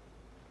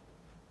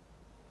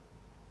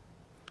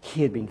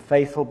 He had been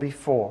faithful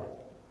before.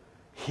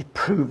 He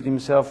proved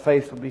Himself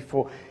faithful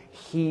before.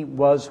 He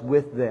was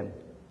with them.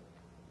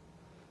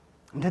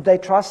 Did they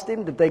trust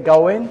Him? Did they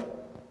go in?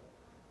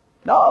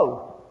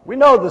 No. We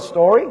know the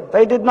story.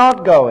 They did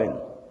not go in.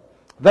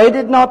 They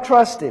did not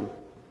trust Him.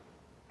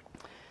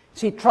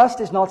 See, trust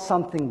is not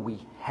something we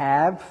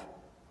have.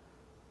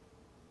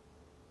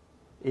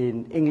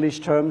 In English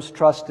terms,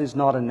 trust is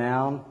not a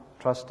noun.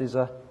 Trust is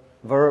a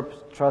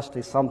verb. Trust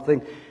is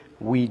something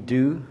we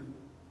do.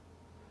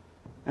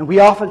 And we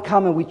often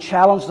come and we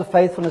challenge the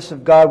faithfulness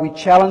of God. We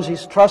challenge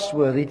His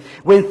trustworthy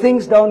when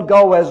things don't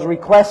go as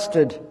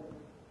requested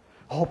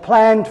or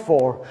planned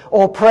for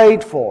or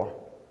prayed for.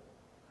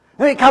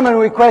 And we come and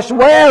we question,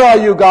 where are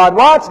you, God?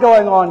 What's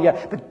going on here?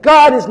 But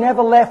God has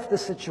never left the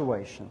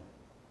situation.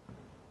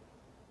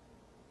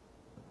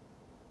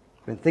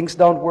 When things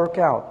don't work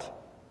out,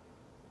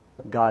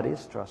 God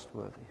is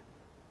trustworthy.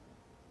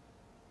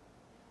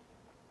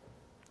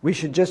 We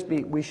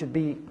should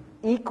be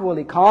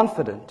equally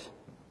confident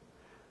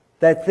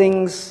that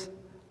things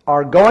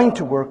are going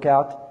to work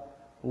out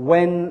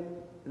when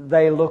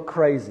they look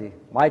crazy.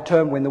 My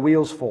term, when the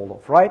wheels fall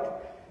off, right?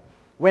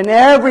 When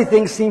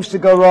everything seems to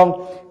go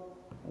wrong,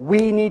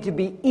 we need to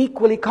be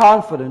equally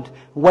confident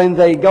when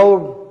they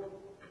go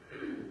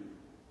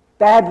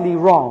badly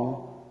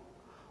wrong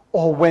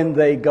or when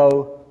they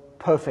go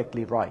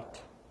perfectly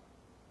right.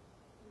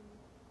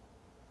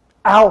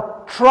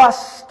 Our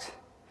trust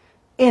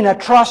in a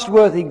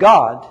trustworthy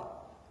God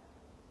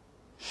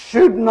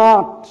should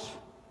not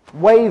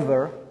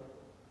waver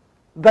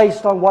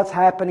based on what's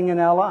happening in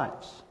our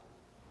lives.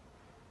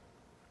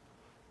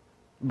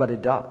 But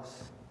it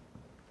does.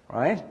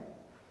 Right?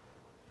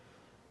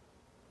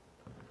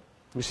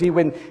 You see,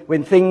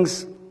 when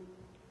things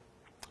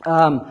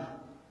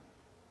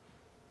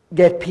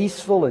get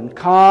peaceful and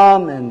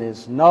calm, and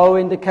there's no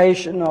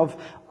indication of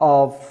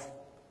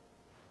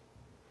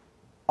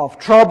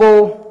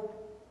trouble,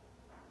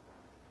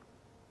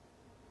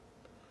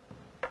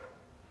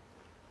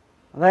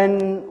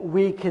 then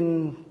we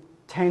can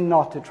tend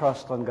not to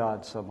trust on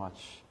God so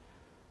much.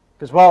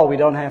 Because, well, we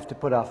don't have to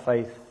put our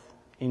faith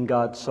in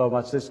God so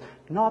much. There's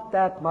not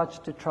that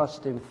much to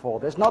trust Him for.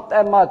 There's not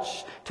that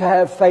much to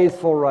have faith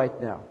for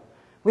right now.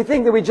 We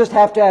think that we just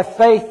have to have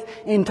faith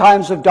in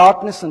times of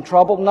darkness and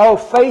trouble. No,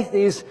 faith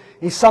is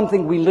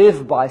something we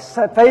live by.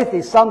 Faith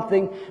is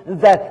something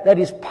that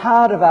is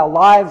part of our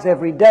lives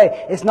every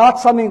day. It's not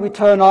something we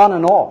turn on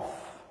and off.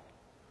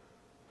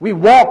 We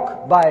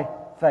walk by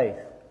faith.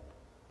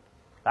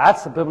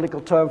 That's the biblical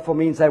term for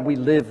means that we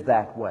live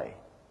that way.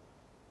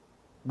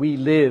 We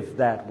live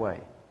that way.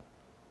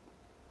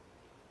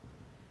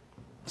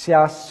 See,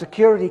 our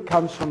security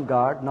comes from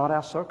God, not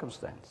our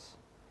circumstance.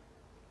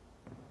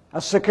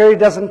 Our security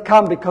doesn't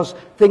come because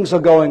things are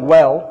going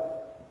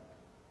well,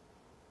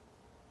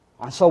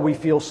 and so we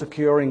feel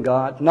secure in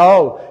God.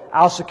 No,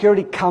 our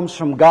security comes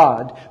from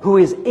God, who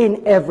is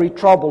in every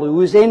trouble,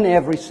 who is in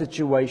every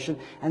situation,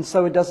 and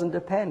so it doesn't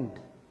depend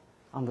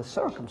on the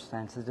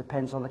circumstances. It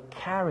depends on the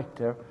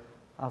character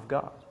of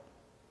God.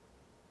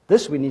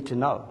 This we need to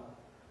know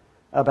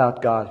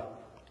about God.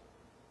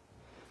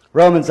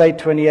 Romans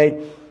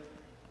 8:28,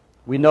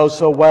 we know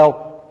so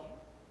well.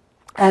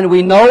 And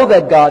we know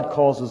that God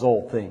causes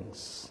all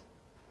things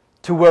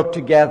to work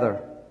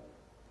together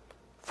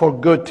for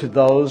good to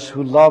those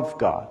who love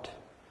God,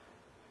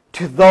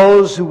 to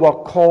those who are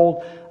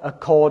called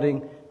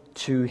according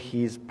to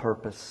His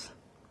purpose.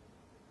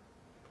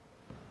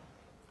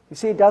 You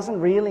see, it doesn't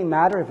really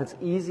matter if it's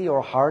easy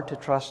or hard to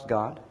trust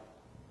God,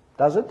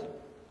 does it?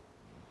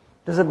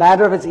 Does it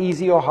matter if it's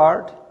easy or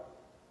hard?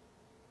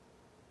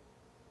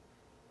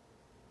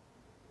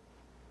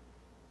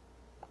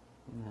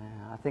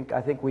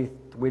 I think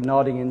we're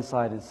nodding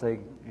inside and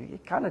saying,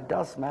 it kind of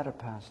does matter,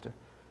 Pastor.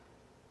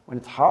 When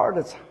it's hard,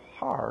 it's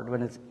hard.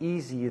 When it's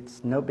easy,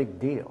 it's no big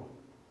deal.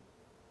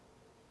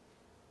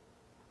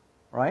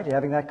 Right? You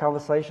having that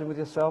conversation with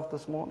yourself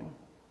this morning?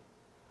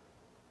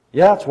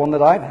 Yeah, it's one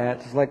that I've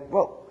had. It's like,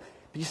 well,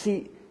 you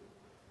see,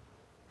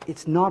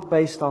 it's not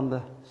based on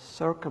the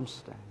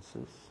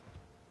circumstances.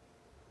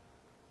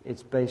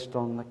 It's based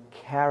on the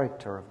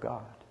character of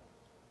God.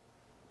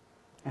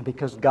 And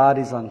because God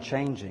is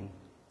unchanging,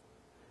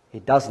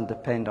 it doesn't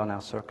depend on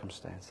our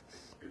circumstances.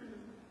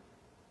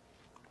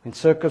 When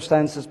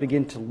circumstances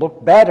begin to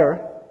look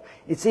better,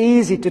 it's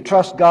easy to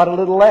trust God a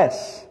little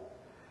less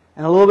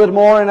and a little bit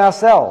more in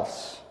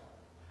ourselves.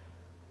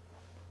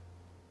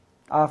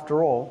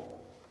 After all,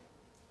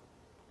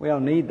 we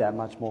don't need that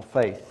much more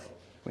faith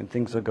when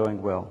things are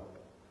going well.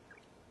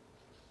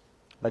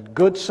 But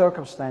good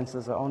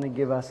circumstances only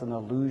give us an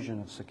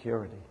illusion of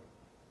security.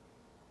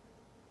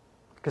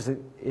 Because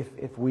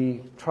if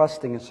we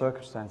trusting in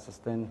circumstances,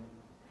 then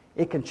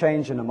it can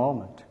change in a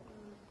moment.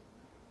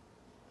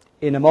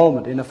 In a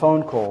moment, in a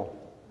phone call,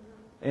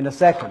 in a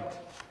second,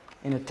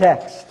 in a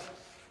text,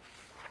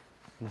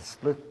 in a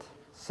split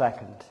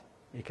second.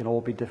 It can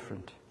all be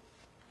different.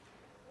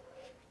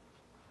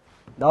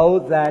 Know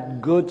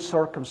that good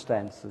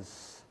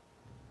circumstances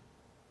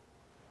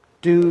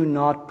do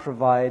not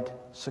provide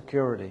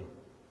security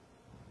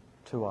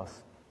to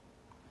us.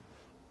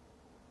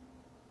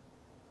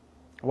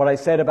 What I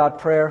said about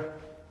prayer,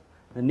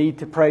 the need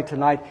to pray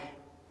tonight,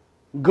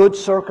 good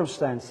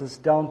circumstances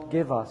don't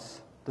give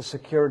us the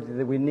security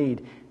that we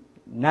need.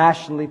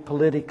 Nationally,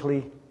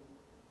 politically,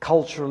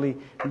 culturally,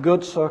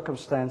 good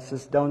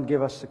circumstances don't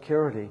give us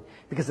security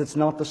because it's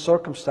not the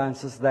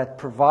circumstances that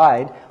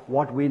provide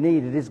what we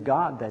need. It is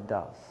God that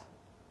does.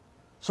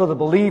 So the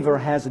believer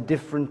has a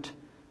different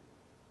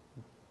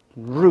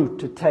route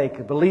to take.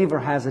 A believer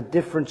has a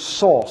different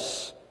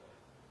source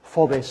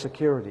for their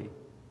security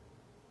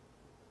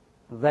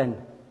than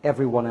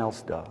everyone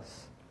else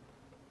does.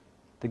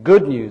 The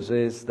good news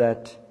is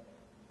that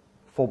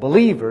for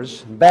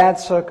believers, bad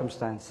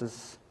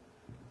circumstances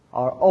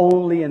are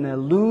only an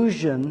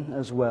illusion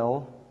as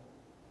well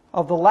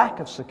of the lack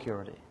of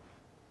security.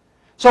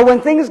 So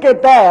when things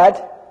get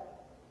bad,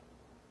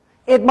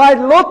 it might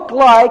look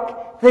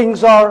like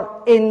things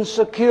are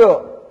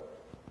insecure.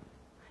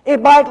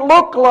 It might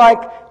look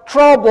like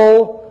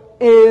trouble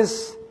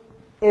is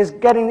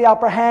getting the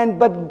upper hand,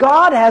 but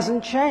God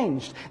hasn't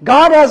changed.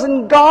 God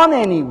hasn't gone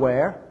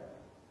anywhere.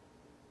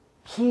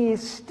 He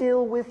is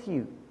still with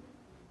you.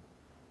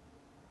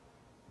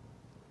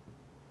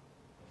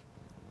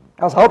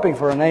 I was hoping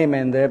for an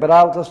amen there, but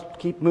I'll just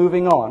keep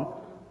moving on.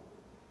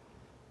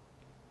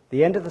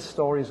 The end of the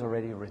story is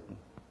already written.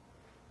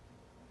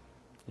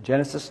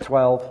 Genesis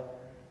 12,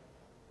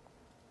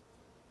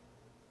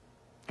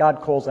 God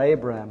calls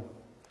Abraham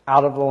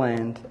out of the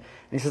land. And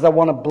He says, I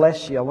want to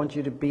bless you. I want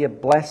you to be a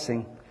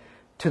blessing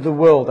to the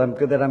world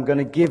that I'm going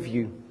to give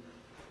you.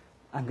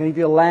 I'm going to give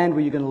you a land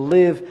where you're going to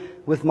live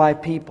with my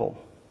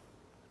people.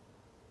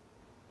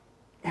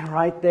 And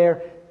right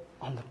there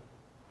on the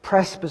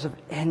precipice of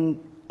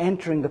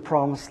entering the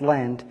promised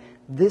land,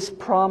 this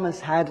promise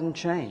hadn't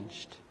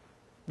changed.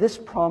 This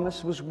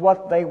promise was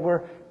what they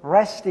were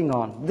resting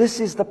on. This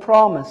is the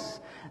promise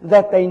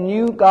that they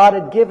knew God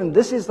had given.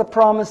 This is the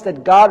promise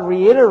that God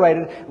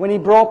reiterated when He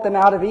brought them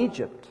out of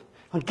Egypt.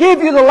 I'll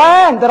give you the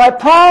land that I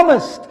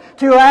promised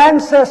to your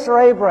ancestor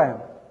Abraham.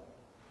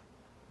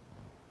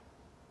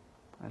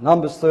 In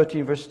Numbers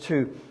 13 verse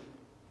 2,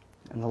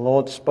 and the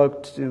Lord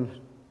spoke to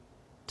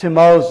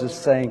Moses,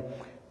 saying,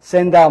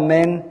 Send thou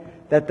men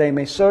that they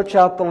may search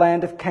out the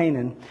land of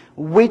Canaan,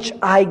 which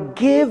I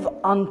give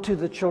unto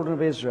the children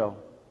of Israel.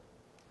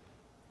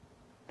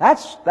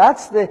 That's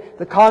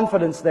the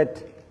confidence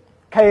that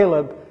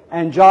Caleb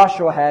and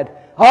Joshua had.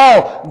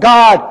 Oh,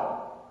 God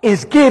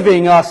is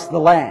giving us the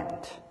land.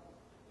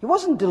 He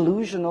wasn't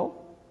delusional.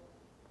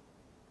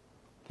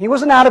 He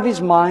wasn't out of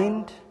his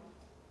mind.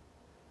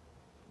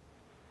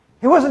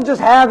 He wasn't just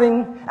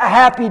having a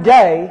happy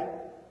day.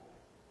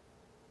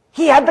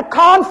 He had the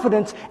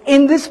confidence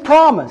in this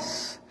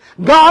promise.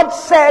 God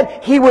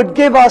said He would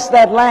give us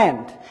that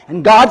land.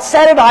 And God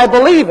said it, I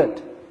believe it.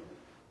 In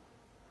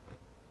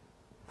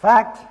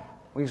fact,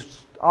 we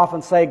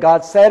often say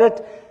God said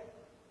it,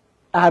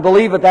 and I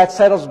believe it, that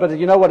settles, but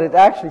you know what? It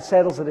actually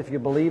settles it if you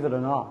believe it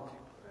or not.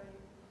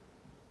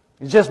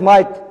 It just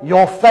might,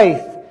 your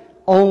faith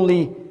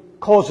only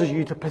causes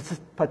you to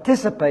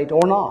participate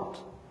or not.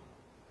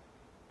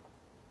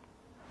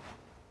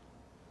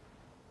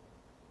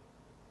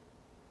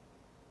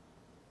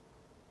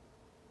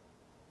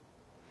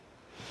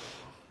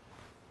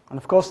 And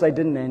of course they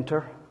didn't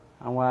enter.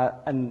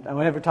 And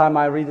every time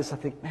I read this I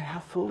think, man, how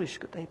foolish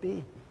could they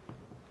be?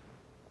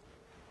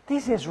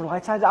 These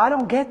Israelites, I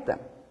don't get them.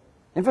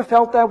 Ever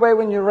felt that way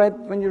when you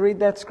read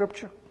that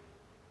scripture?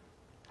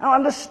 I don't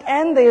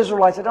understand the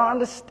Israelites. I don't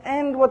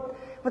understand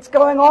what's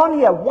going on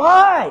here.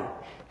 Why?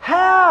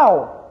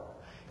 How?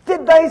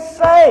 Did they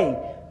say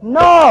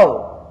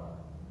no?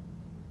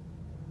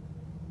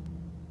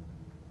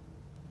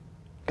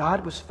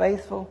 God was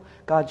faithful.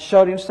 God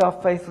showed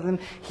Himself faithful to them.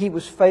 He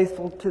was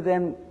faithful to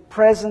them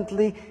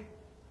presently.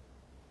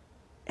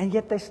 And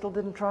yet they still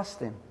didn't trust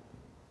Him.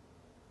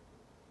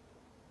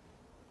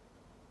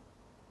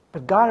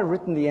 But God had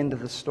written the end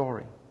of the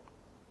story.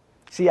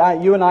 See,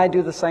 you and I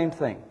do the same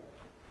thing.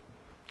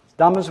 As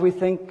dumb as we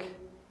think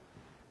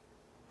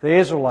the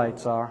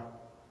Israelites are,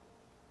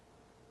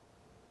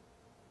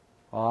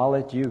 well, I'll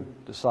let you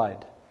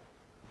decide.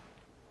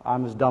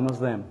 I'm as dumb as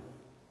them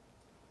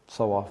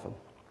so often.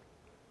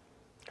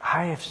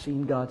 I have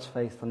seen God's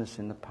faithfulness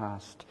in the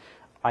past.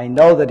 I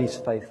know that He's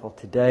faithful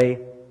today.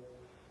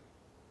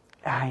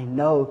 I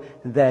know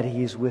that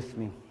He is with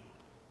me.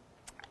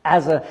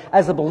 As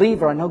a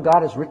believer, I know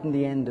God has written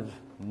the end of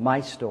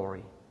my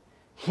story.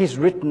 He's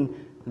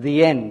written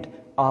the end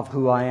of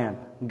who I am.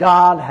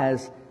 God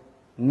has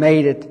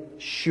made it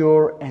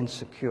sure and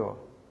secure.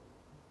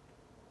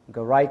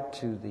 Go right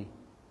to the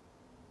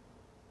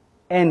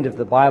end of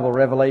the Bible,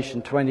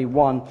 Revelation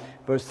 21,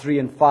 verse 3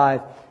 and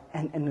 5,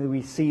 and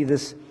we see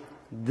this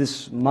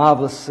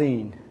marvelous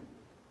scene.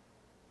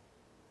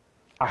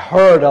 I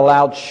heard a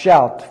loud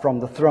shout from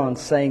the throne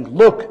saying,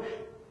 Look,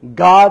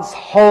 God's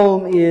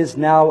home is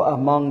now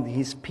among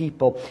His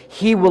people.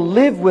 He will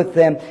live with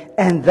them,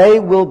 and they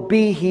will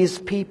be His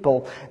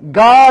people.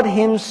 God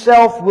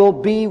Himself will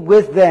be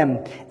with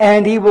them,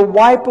 and He will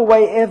wipe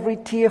away every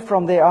tear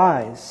from their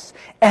eyes.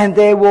 And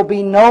there will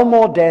be no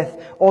more death,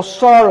 or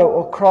sorrow,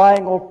 or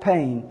crying, or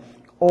pain.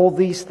 All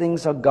these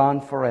things are gone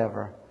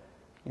forever.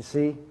 You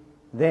see,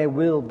 there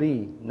will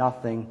be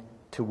nothing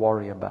to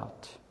worry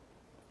about.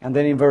 And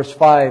then in verse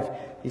 5,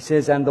 He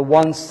says, And the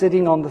one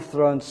sitting on the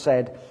throne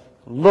said,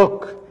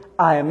 Look,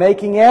 I am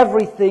making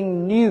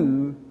everything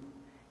new.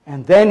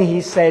 And then He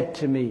said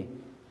to me,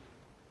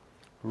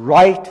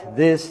 Write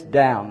this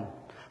down,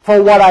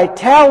 for what I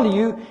tell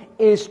you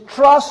is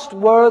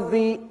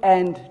trustworthy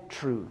and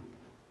true.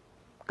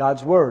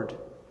 God's Word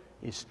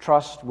is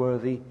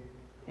trustworthy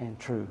and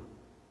true.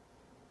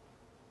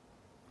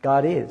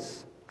 God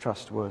is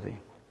trustworthy.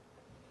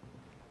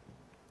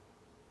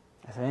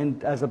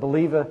 As a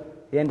believer,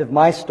 the end of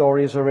my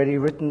story is already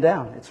written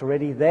down. It's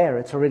already there.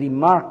 It's already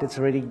marked. It's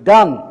already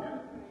done.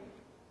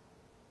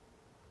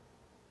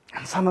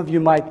 And some of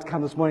you might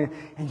come this morning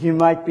and you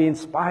might be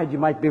inspired. You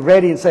might be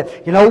ready and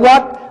say, you know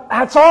what?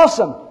 That's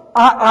awesome.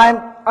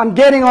 I'm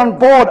getting on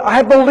board.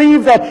 I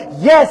believe that,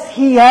 yes,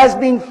 He has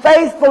been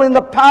faithful in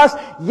the past.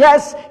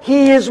 Yes,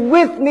 He is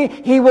with me.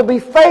 He will be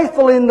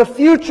faithful in the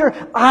future.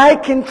 I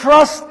can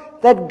trust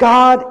that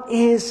God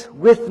is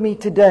with me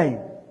today.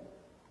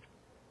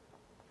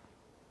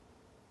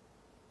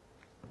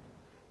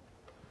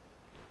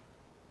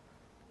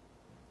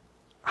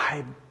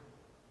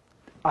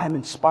 I'm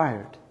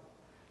inspired.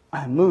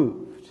 I'm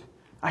moved.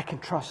 I can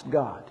trust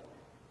God.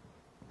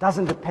 It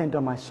doesn't depend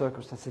on my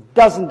circumstances. It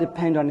doesn't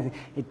depend on anything.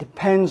 It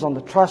depends on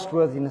the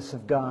trustworthiness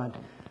of God.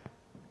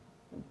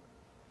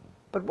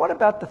 But what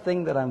about the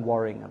thing that I'm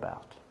worrying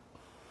about?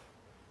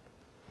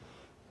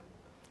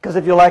 Because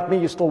if you're like me,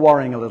 you're still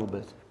worrying a little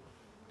bit.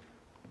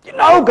 You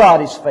know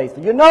God is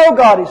faithful. You know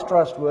God is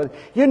trustworthy.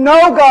 You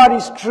know God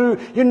is true.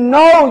 You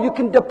know you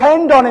can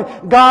depend on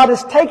Him. God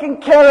is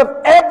taking care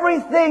of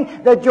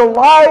everything that your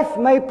life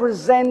may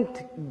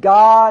present.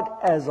 God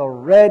has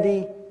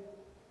already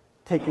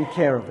taken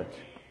care of it.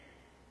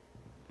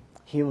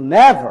 He'll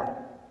never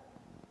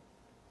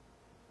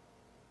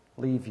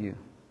leave you.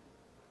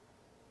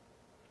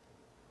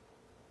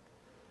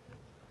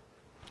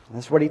 And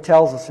that's what He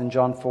tells us in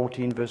John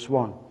 14, verse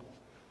 1. He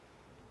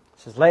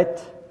says,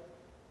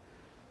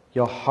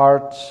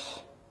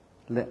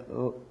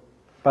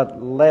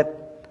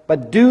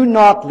 but do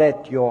not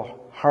let your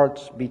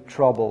hearts be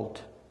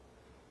troubled.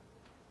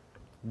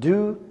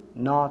 Do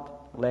not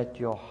let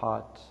your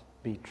hearts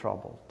be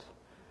troubled.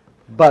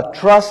 But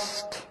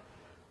trust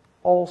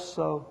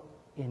also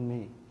in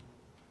me.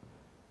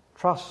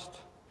 Trust.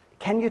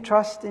 Can you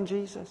trust in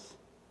Jesus?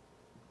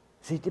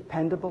 Is He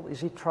dependable? Is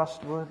He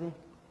trustworthy?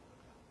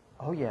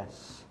 Oh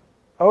yes.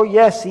 Oh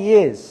yes, He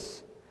is.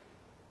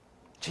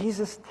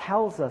 Jesus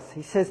tells us,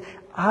 He says,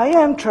 I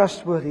am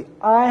trustworthy.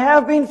 I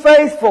have been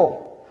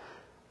faithful.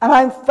 And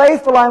I'm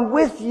faithful. I'm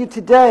with you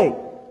today.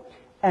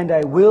 And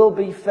I will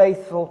be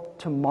faithful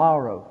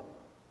tomorrow.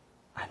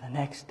 And the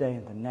next day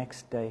and the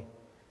next day,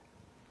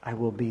 I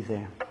will be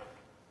there.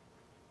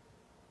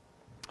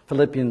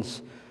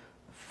 Philippians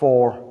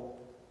 4,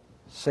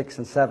 6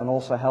 and 7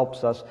 also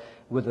helps us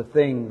with the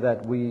thing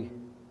that we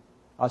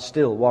are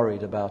still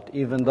worried about,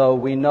 even though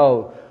we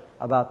know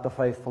about the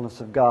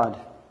faithfulness of God.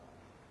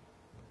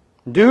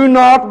 Do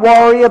not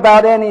worry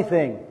about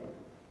anything.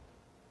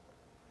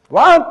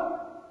 What?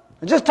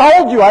 I just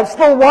told you I'm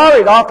still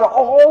worried. After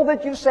all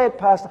that you said,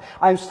 Pastor,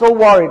 I'm still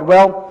worried.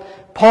 Well,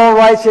 Paul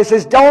writes here,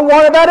 says, don't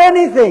worry about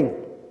anything.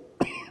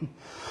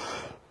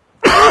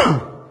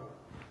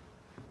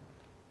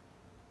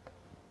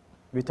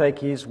 We take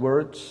his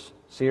words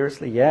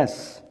seriously?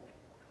 Yes.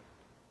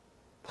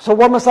 So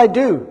what must I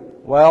do?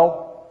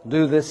 Well,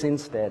 do this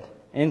instead.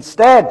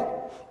 Instead,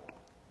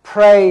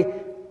 pray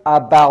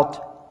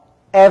about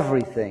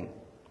everything.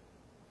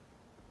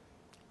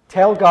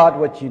 Tell God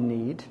what you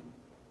need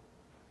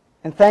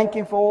and thank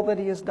Him for all that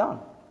He has done.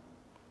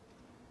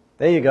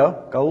 There you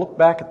go. Go look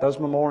back at those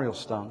memorial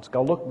stones.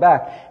 Go look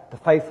back at the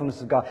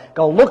faithfulness of God.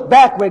 Go look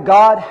back where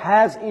God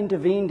has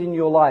intervened in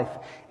your life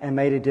and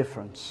made a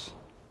difference.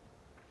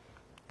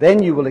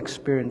 Then you will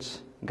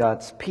experience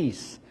God's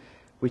peace,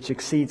 which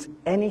exceeds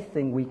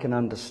anything we can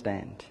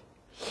understand.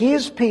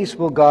 His peace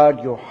will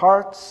guard your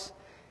hearts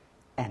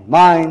and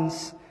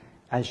minds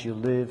as you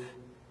live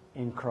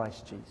in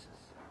Christ Jesus.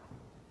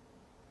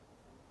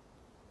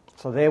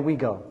 So there we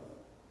go.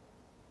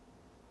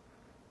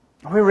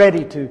 Are we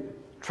ready to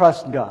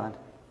trust God?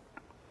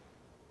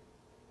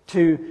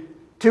 To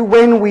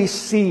when we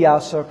see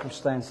our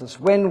circumstances,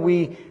 when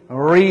we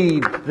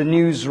read the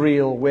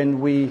newsreel, when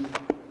we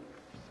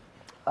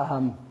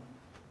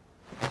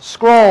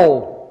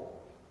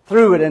scroll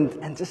through it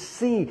and just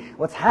see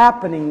what's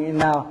happening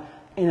in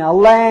our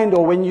land,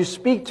 or when you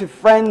speak to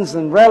friends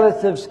and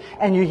relatives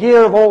and you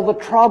hear of all the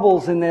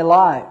troubles in their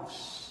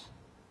lives,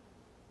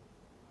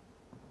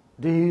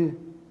 do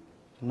you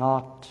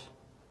not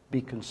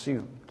be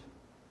consumed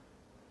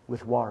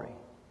with worry,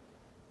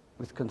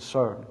 with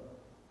concern?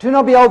 Do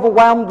not be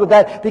overwhelmed with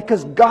that,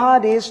 because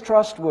God is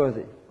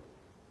trustworthy.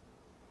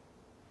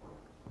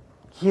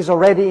 He's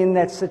already in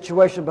that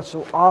situation, but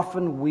so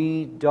often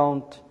we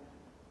don't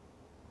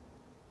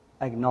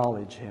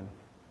acknowledge Him.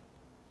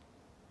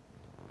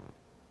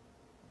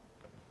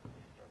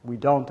 We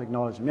don't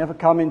acknowledge Him. You ever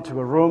come into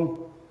a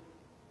room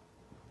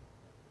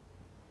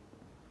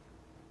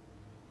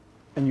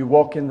and you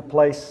walk in the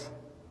place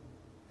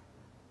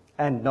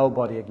and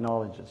nobody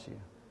acknowledges you?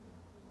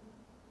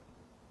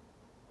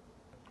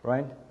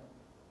 Right?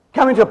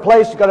 Come into a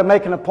place, you've got to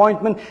make an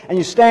appointment, and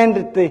you stand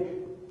at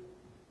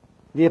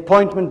the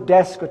appointment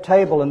desk or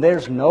table, and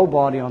there's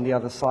nobody on the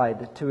other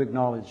side to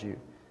acknowledge you.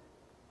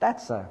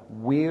 That's a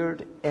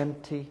weird,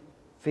 empty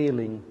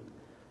feeling.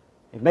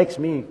 It makes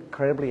me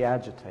incredibly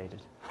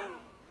agitated.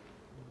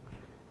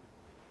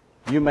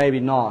 You maybe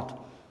not.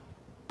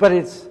 But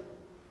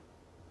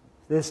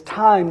there's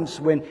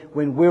times when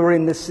we're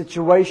in this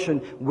situation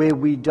where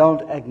we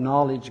don't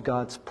acknowledge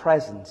God's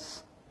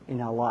presence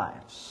in our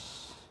lives.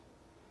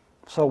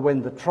 So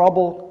when the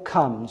trouble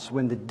comes,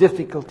 when the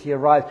difficulty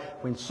arrives,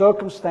 when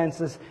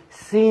circumstances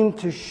seem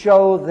to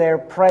show their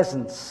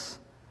presence,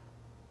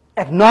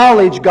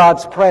 acknowledge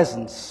God's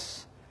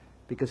presence,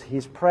 because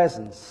His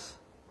presence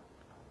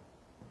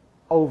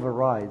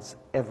overrides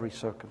every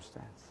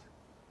circumstance.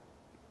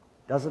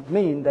 Doesn't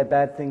mean that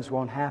bad things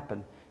won't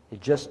happen.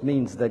 It just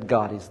means that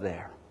God is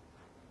there.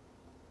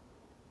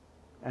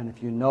 And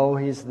if you know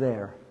He's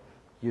there,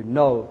 you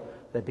know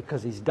that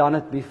because He's done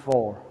it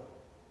before,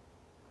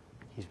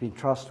 He's been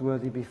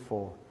trustworthy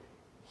before,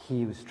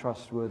 He was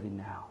trustworthy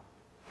now.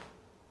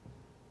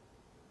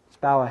 Let's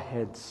bow our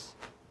heads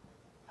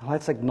and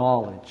let's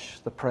acknowledge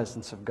the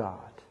presence of God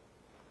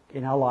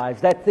in our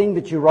lives. That thing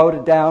that you wrote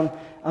it down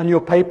on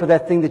your paper,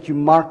 that thing that you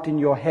marked in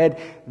your head,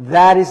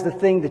 that is the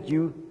thing that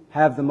you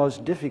have the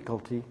most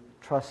difficulty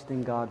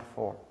trusting God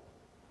for.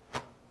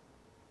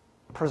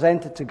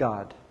 present it to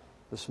God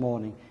this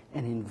morning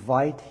and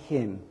invite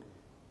Him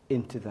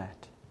into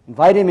that.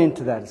 Invite Him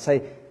into that and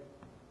say,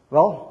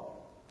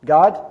 well,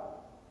 God,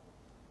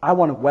 I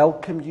want to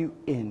welcome you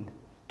in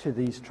to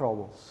these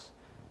troubles,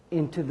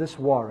 into this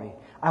worry.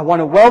 I want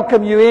to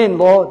welcome you in,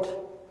 Lord,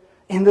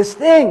 in this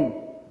thing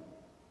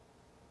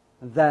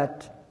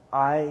that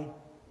I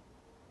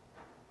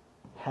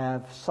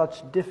have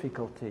such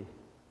difficulty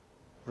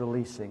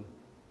releasing.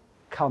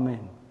 Come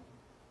in.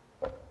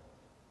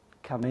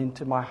 Come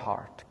into my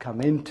heart.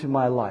 Come into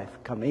my life.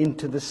 Come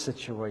into this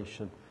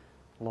situation,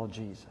 Lord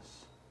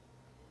Jesus.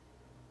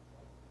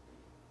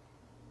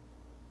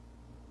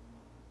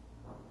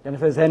 And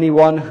if there's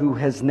anyone who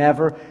has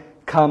never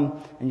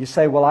come and you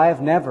say, well, I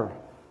have never.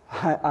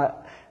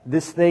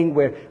 This thing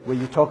where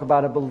you talk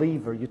about a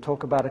believer, you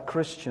talk about a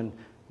Christian,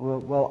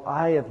 well,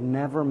 I have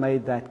never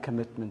made that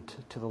commitment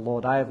to the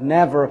Lord. I have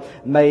never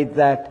made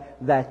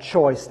that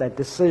choice, that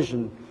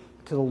decision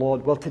to the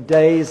Lord. Well,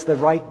 today is the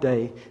right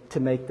day to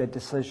make that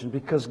decision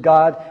because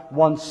God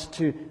wants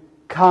to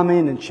come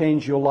in and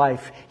change your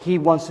life. He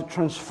wants to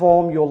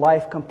transform your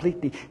life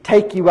completely,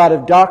 take you out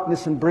of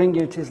darkness and bring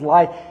you into His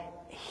light.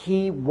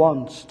 He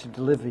wants to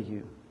deliver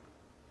you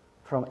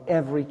from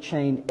every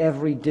chain,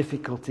 every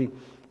difficulty,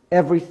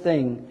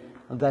 everything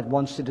that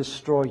wants to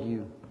destroy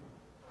you.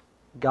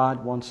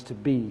 God wants to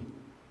be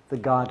the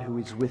God who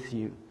is with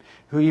you,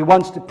 who He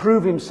wants to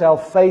prove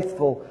Himself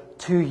faithful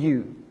to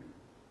you.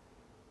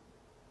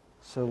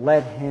 So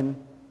let Him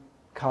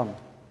come. The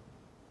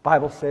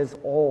Bible says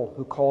all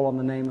who call on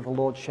the name of the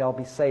Lord shall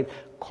be saved.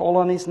 Call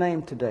on His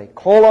name today.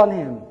 Call on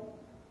Him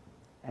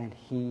and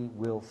He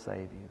will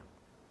save you.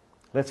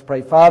 Let's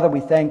pray. Father, we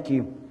thank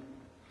You,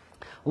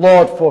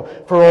 Lord, for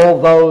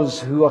all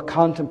those who are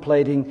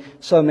contemplating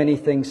so many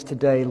things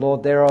today.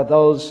 Lord, there are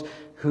those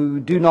who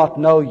do not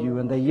know You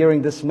and they're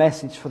hearing this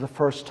message for the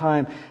first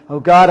time. Oh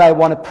God, I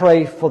want to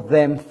pray for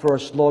them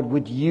first. Lord,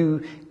 would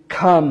You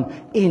come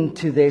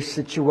into their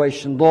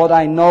situation. Lord,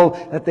 I know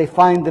that they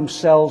find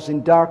themselves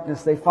in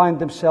darkness. They find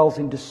themselves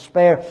in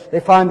despair.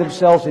 They find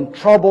themselves in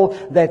trouble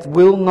that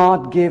will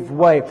not give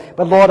way.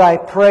 But Lord, I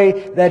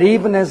pray that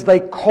even as they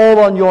call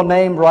on Your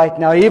name right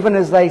now, even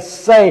as they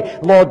say,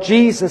 Lord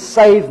Jesus,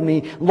 save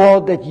me,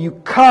 Lord, that You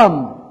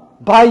come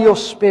by Your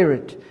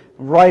Spirit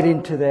right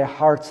into their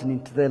hearts and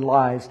into their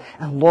lives.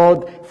 And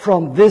Lord,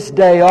 from this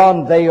day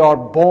on, they are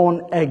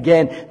born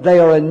again. They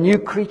are a new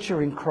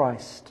creature in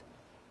Christ.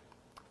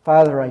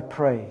 Father, I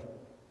pray,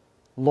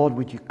 Lord,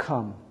 would You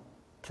come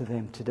to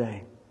them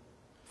today.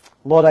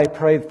 Lord, I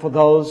pray for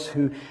those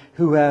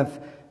who have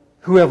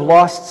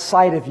lost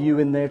sight of You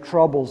in their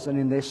troubles and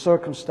in their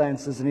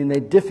circumstances and in their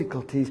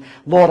difficulties.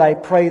 Lord, I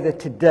pray that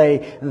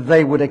today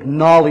they would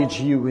acknowledge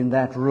You in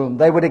that room.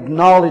 They would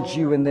acknowledge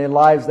You in their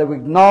lives. They would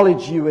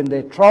acknowledge You in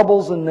their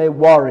troubles and their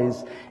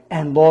worries.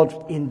 And Lord,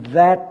 in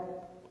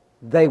that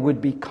they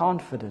would be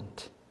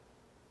confident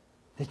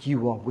that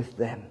You are with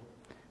them,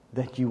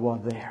 that You are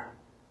there.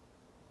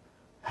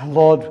 And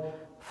Lord,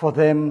 for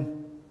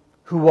them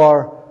who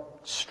are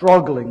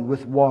struggling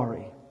with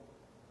worry,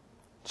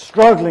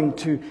 struggling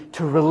to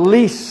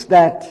release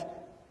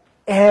that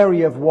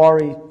area of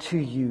worry to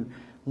You,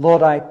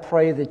 Lord, I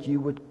pray that You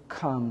would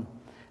come.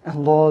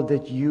 And Lord,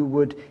 that You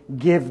would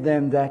give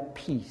them that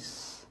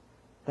peace.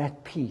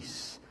 That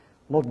peace.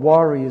 Lord,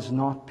 worry is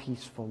not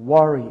peaceful.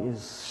 Worry is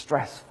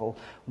stressful.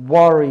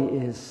 Worry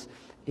is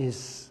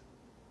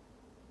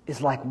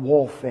like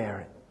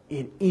warfare.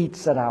 It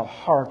eats at our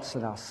hearts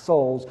and our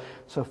souls.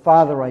 So,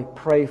 Father, I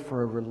pray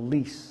for a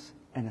release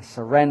and a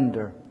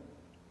surrender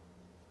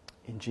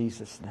in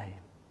Jesus' name.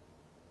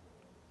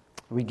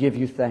 We give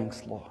You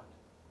thanks, Lord.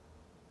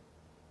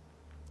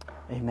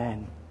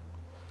 Amen.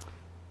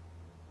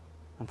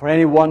 And for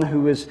anyone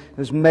who has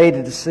made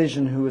a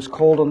decision, who has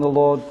called on the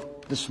Lord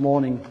this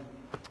morning,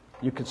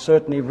 you could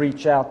certainly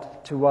reach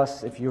out to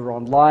us if you're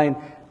online.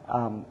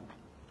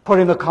 Put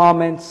in the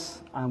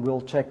comments, and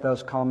we'll check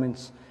those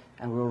comments.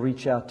 And we'll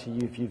reach out to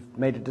you if you've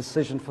made a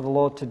decision for the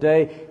Lord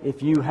today.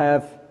 If you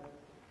have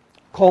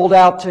called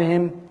out to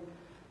Him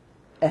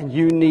and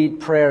you need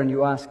prayer and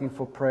you're asking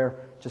for prayer,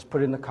 just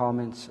put in the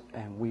comments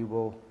and we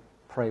will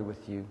pray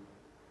with you.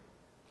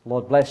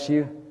 Lord bless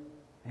you.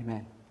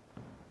 Amen.